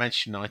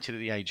Manchester United at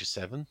the age of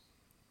 7.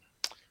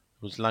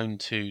 Was loaned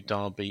to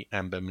Derby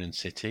and Birmingham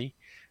City.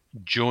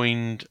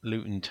 Joined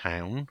Luton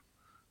Town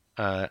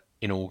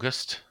in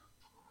August.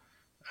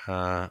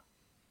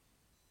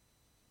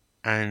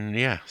 And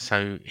yeah,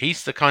 so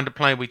he's the kind of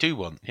player we do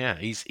want. Yeah,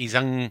 he's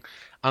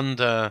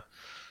under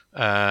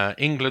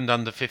England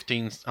under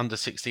 15, under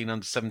 16,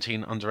 under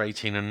 17, under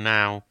 18, and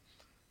now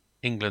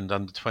England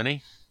under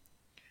 20.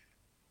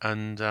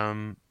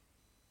 And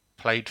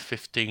played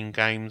 15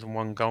 games and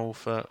 1 goal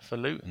for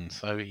Luton.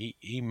 So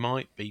he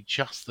might be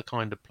just the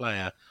kind of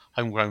player,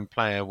 homegrown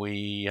player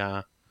we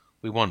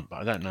want.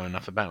 But I don't know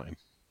enough about him.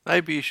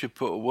 Maybe you should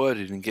put a word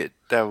in and get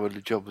Daryl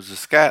the job as a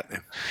scout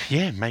then.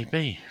 Yeah,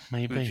 maybe.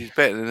 Which is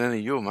better than any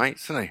of your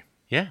mates, isn't he?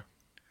 Yeah.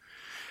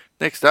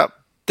 Next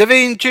up,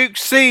 Devine Duke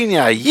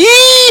Senior.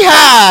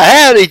 Yeehaw!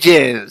 Howdy,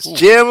 gents.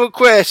 General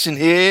question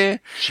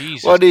here.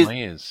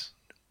 Jesus,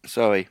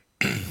 Sorry.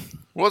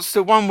 What's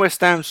the one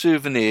West Ham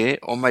souvenir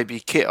or maybe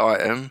kit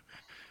item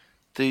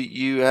that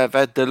you have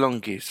had the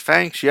longest?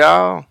 Thanks,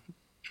 y'all.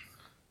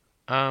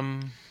 Do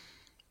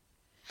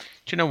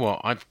you know what?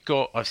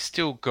 I've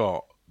still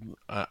got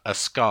a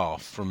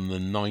scarf from the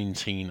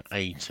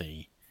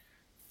 1980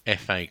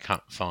 FA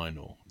Cup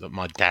final that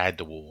my dad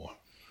wore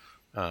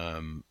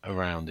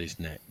around his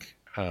neck,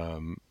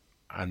 and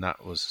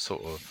that was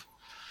sort of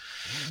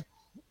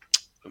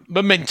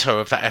memento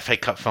of that FA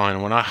Cup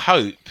final. And I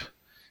hope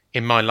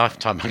in my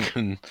lifetime I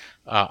can.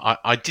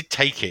 I did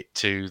take it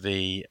to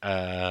the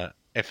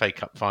FA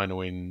Cup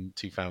final in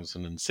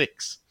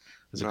 2006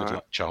 as a good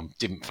luck charm.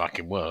 Didn't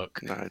fucking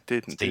work. No, it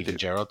didn't. Stephen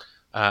Gerrard.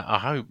 I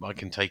hope I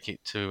can take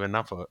it to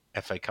another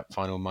FA Cup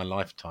final in my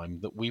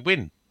lifetime that we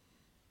win.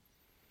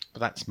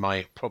 But that's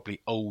my probably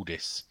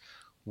oldest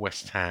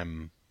West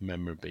Ham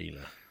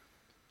memorabilia.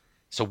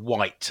 It's a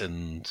white,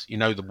 and you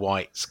know the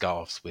white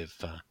scarves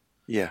with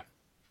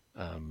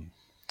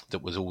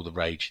that was all the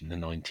rage in the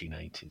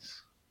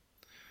 1980s.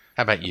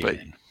 How about you,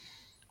 then?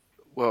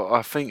 Well,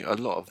 I think a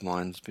lot of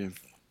mine's been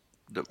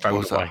at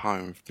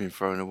home have been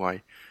thrown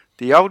away.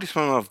 The oldest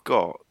one I've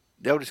got.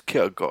 The oldest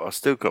kit I've got, I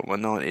still got my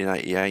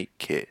 1988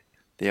 kit,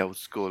 the old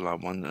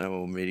scoreline one that no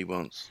one really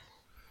wants.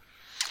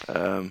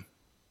 That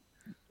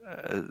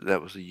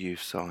was a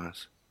youth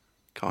size,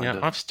 kind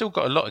of. I've still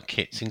got a lot of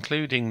kits,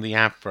 including the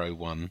Avro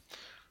one.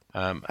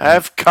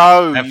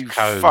 Avco, you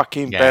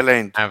fucking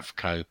bellend.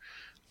 Avco.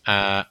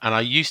 And I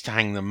used to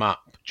hang them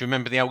up. Do you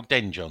remember the old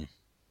Den, John?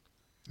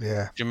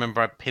 Yeah. Do you remember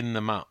I pinned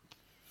them up?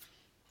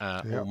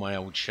 All my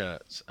old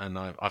shirts, and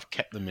I've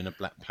kept them in a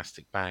black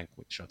plastic bag,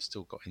 which I've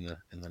still got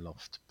in the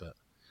loft. But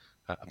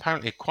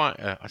apparently,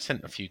 I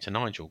sent a few to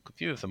Nigel. A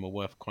few of them are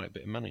worth quite a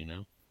bit of money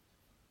now.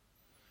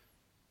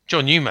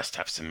 John, you must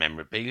have some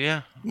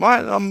memorabilia.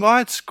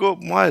 Mine's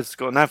got an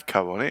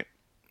Avco on it,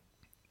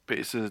 but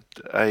it's a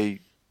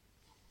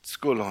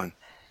scoreline.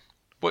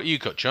 What you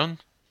got, John?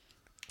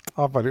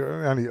 I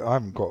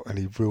haven't got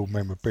any real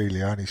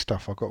memorabilia. Only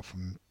stuff I got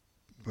from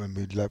when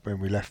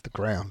we left the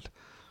ground.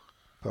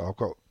 But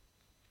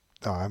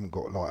I haven't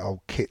got like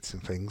old kits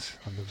and things.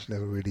 I was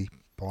never really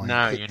buying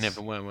kits. You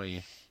never were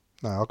you?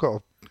 No, I've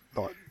got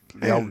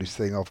the oldest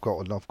thing I've got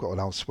an old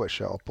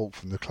sweatshirt I bought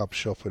from the club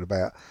shop at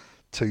about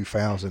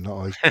 2000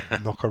 that I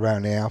knock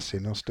around the house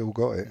in. I've still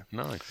got it.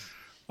 Nice.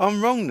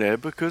 I'm wrong there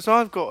because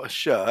I've got a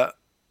shirt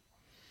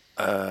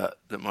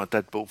that my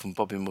dad bought from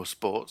Bobby Moore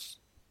Sports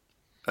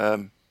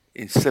in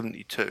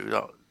 '72,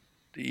 like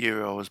the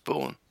year I was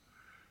born.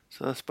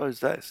 So I suppose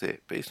that's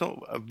it. But it's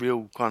not a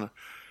real kind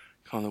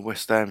of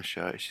West Ham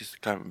shirt. It's just a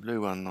Claret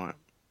Blue one, like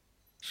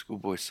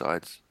schoolboy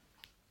sides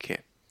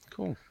kit.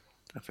 Cool.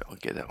 I don't think I'll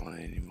get that one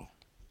anymore.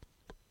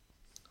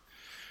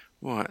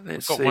 Right,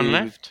 let's see. Got one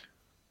left.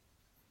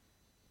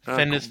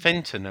 Fenner's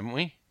Fenton, haven't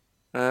we?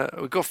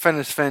 We've got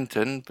Fenner's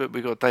Fenton, but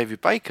we've got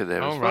David Baker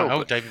there as well.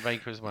 Oh, David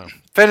Baker as well.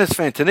 Fenner's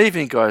Fenton,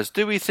 evening guys.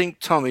 Do we think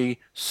Tommy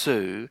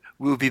Sue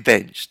will be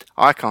benched?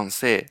 I can't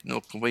see it,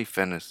 nor can we,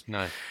 Fenner's.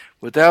 No.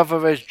 Would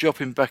Alvarez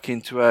dropping back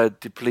into our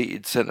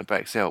depleted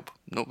centre-backs help?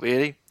 Not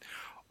really.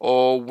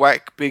 Or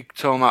whack Big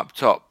Tom up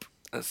top?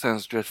 That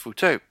sounds dreadful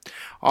too.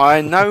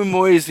 I know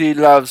Moisey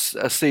loves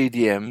a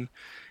CDM.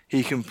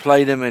 He can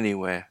play them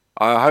anywhere.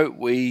 I hope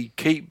we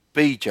keep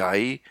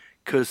BJ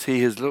because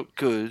he has looked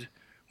good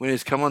when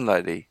he's come on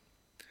lately.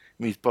 It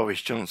means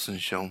Boris Johnson,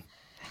 Sean.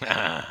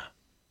 I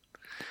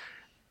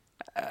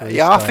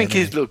think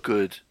he's looked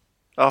good.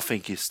 I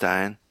think he's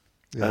staying.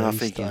 Yeah, and I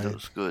think he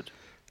looks good.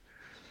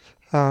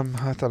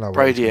 I don't know.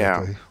 Brady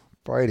out.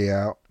 Brady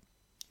out.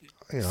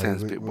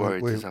 Sounds a bit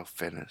worried as hell,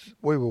 Fenner's.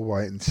 We will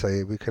wait and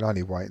see. We can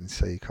only wait and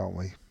see, can't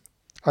we?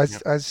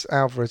 Has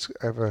Alvarez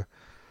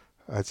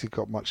has he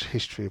got much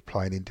history of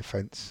playing in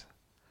defence?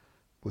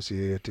 Was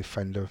he a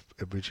defender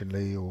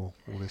originally, or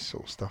all this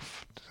sort of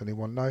stuff? Does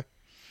anyone know?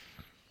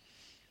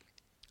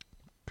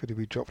 Could he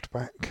be dropped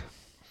back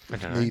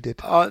if needed?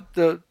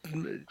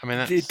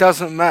 It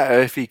doesn't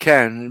matter if he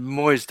can.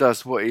 Moyes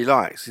does what he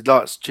likes. He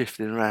likes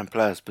shifting around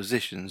players'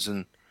 positions.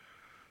 And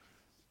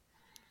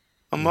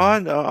am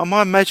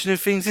I imagining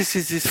things? This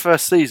is his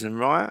first season,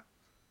 right?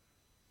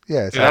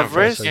 Yeah, it's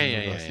Alvarez.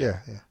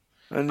 Yeah.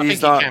 And I think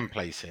he can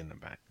play centre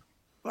back.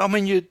 I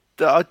mean,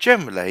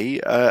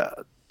 generally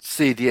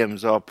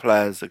CDMs are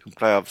players that can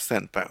play off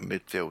centre back and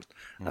midfield,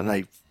 and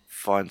they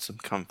find some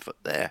comfort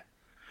there.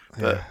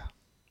 But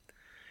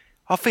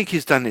I think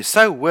he's done it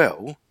so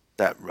well,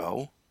 that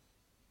role.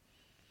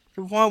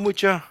 Why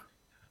would you?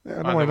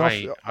 Yeah,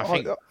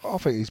 I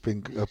think he's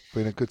been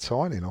a good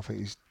signing. I think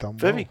he's done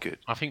very good.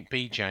 I think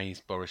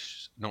BJ's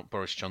not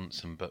Boris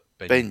Johnson, but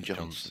Ben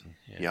Johnson.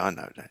 Yeah, I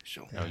know that,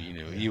 Sean. Oh, you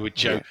knew. You were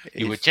joking.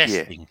 You were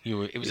jesting.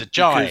 It was a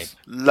jibe. Because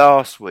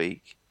last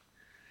week,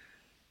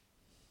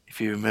 if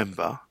you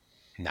remember.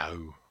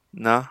 No.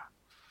 You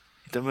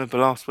don't remember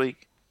last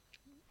week?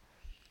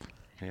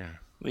 Yeah.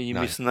 Where you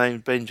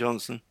misnamed Ben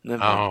Johnson?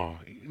 Never. Oh,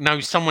 no,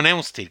 someone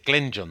else did.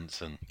 Glenn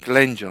Johnson.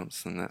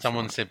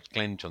 Someone said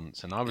Glenn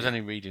Johnson. I was only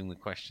reading the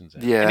questions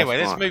there. Yeah.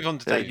 Anyway, let's move on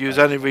to David. You was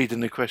only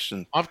reading the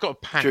question. I've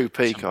got to pack Drew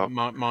Peacock.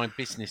 My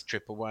business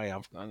trip away.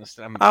 I'm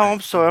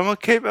sorry.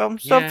 I'm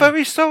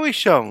very sorry,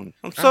 Sean.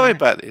 I'm sorry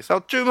about this.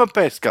 I'll do my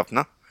best,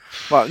 Governor.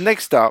 Right,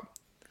 next up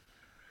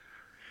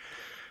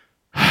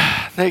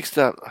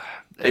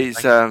is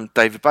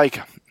David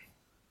Baker.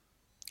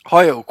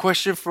 Hi all,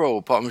 question for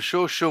all, but I'm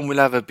sure Sean will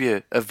have a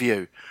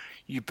view.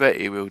 You bet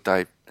he will,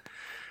 Dave.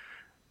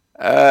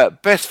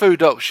 Best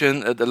food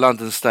option at the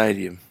London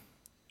Stadium.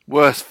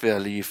 Worst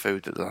value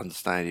food at the London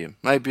Stadium.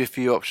 Maybe a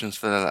few options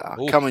for the latter.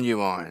 Come on,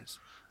 you eyes.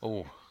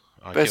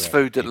 Best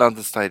food at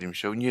London Stadium,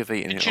 Sean. You've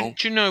eaten it all.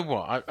 Do you know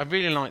what? I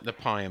really like the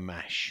pie and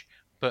mash,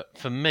 but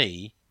for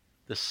me,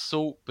 the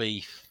salt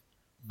beef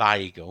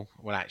bagel.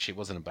 Well, actually, it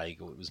wasn't a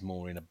bagel. It was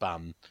more in a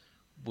bun.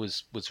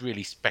 Was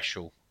really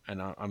special. And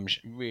I'm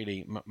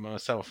really, my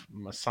son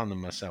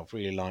and myself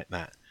really like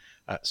that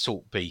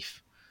salt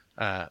beef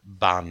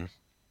bun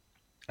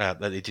that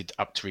they did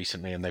up to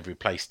recently, and they've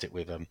replaced it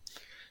with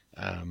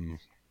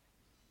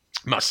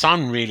my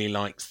son really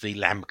likes the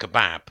lamb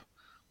kebab,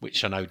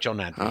 which I know John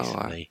had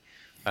recently.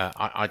 Right.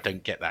 I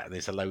don't get that.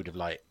 There's a load of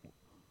like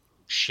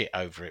shit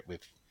over it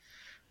with.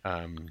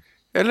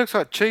 It looks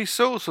like cheese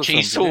sauce or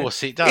cheese something. Cheese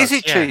sauce, it does. Is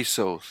it cheese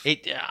sauce?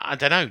 I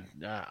don't know.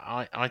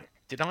 I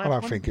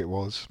don't think it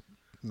was.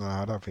 No,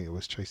 I don't think it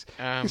was cheese.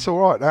 It's all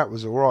right. That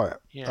was all right.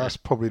 Yeah. That's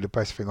probably the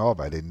best thing I've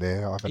had in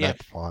there. I haven't had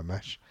the pie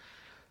mash.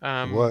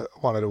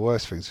 One of the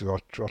worst things is I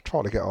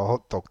tried to get a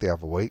hot dog the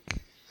other week,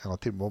 and I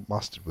didn't want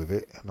mustard with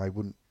it, and they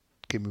wouldn't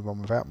give me one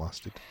without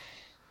mustard.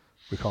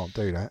 We can't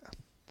do that.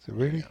 So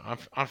really?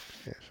 I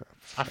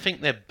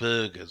think their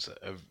burgers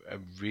are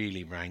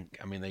really rank.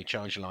 I mean, they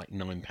charge like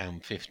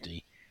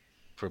 £9.50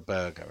 for a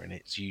burger, and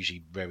it's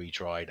usually very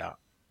dried up.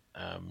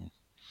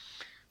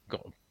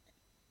 Got a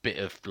bit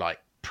of like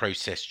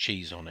processed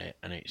cheese on it,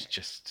 and it's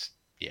just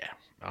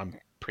I'm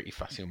pretty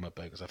fussy on my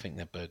burgers. I think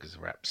their burgers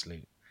are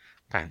absolute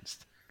pants.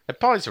 Their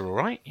pies are all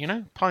right,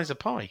 pies are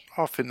pie.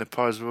 I think the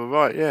pies are all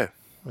right, yeah.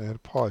 Yeah, the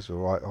pies are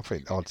all right. I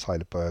think I'd say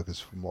the burgers,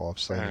 from what I've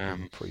seen, are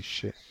pretty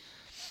shit.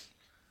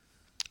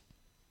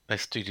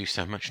 Let's do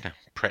so much now.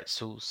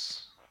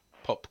 Pretzels.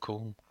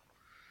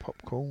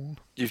 Popcorn.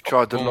 You've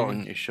tried a lot,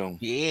 haven't you, Sean?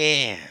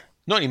 Yeah.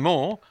 Not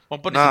anymore. My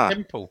body's a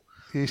temple.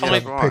 You used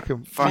 5 to pick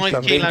 'em-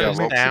 5 kilos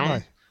box, down.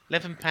 didn't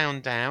 11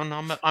 pound down.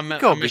 I'm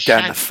You've got to be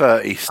down to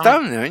 30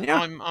 stone, haven't you?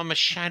 I'm a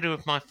shadow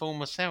of my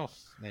former self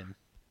then.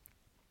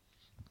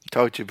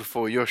 Told you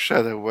before, your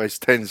shadow weighs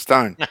 10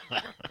 stone.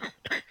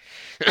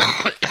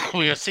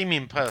 Well, you'll see me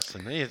in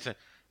person. Yeah,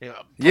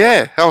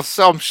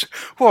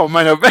 I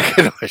may not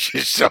recognise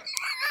you, son.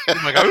 Oh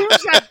my God,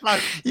 who's that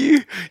bloke?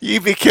 You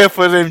be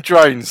careful of them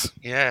drones.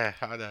 Yeah,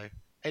 I know.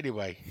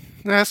 Anyway.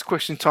 No, that's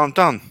question time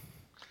done.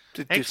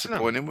 Excellent.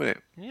 Disappointing, wasn't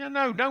it? Yeah,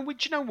 no. Do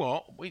you know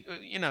what? We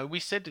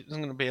said it was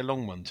going to be a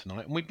long one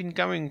tonight, and we've been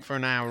going for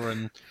an hour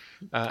and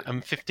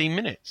 15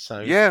 minutes.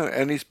 So yeah,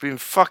 and it's been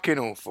fucking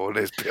awful.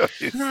 Let's be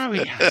honest. No,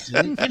 it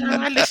hasn't.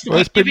 Our listeners, well,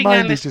 it's been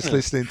mainly just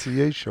listening to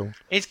you, Sean.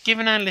 It's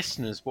giving our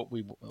listeners what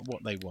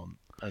they want.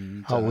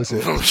 And was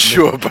it? I'm not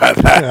sure about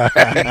that.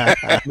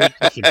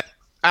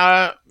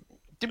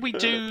 Did we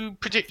do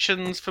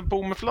predictions for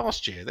Bournemouth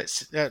last year?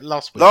 That's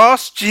last week.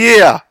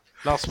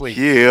 Last week.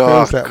 Yeah,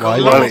 feels that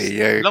way.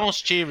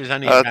 Last year is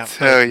only. I'll about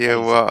tell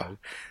you what,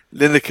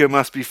 Lineker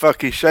must be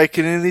fucking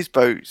shaking in his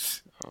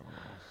boots.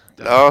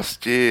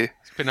 Last year,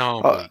 it's been a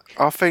hard week.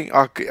 I think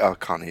I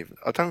can't even.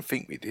 I don't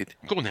think we did.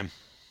 Go on then,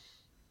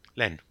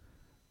 Len.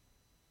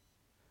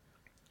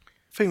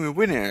 I think we're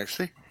winning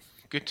actually.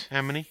 Good.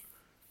 How many?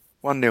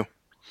 1-0.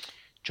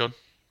 John.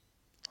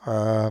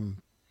 I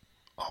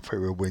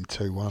think we'll win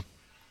 2-1.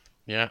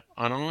 Yeah,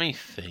 and I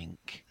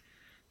think,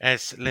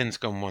 as Len's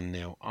gone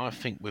 1-0, I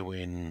think we'll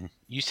win.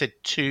 You said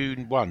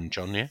 2-1,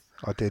 John, yeah?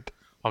 I did.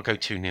 I'll go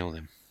 2-0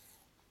 then.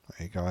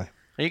 There you go.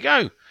 There you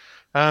go.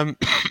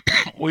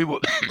 We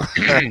will.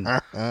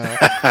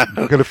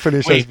 We're going to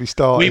finish as we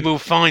started. We will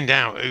find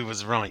out who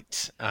was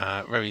right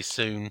very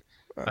soon.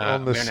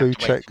 On the we're gonna have to wait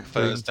Souček till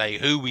Thursday,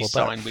 who we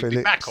signed. We'll be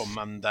Phillips? back on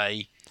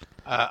Monday.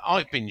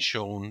 I've been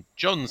Sean.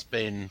 John's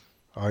been.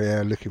 Oh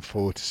yeah, looking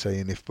forward to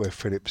seeing where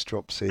Phillips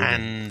drops in.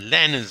 And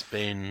Len has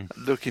been.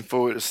 Looking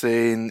forward to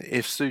seeing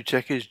if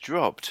Souček is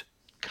dropped.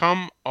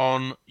 Come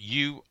on,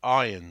 you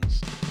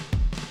Irons.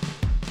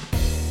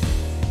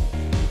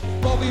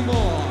 Bobby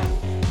Moore,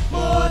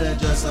 more than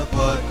just a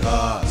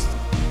podcast.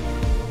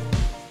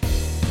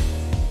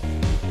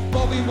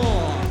 Bobby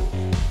Moore,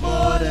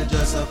 more than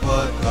just a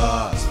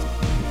podcast.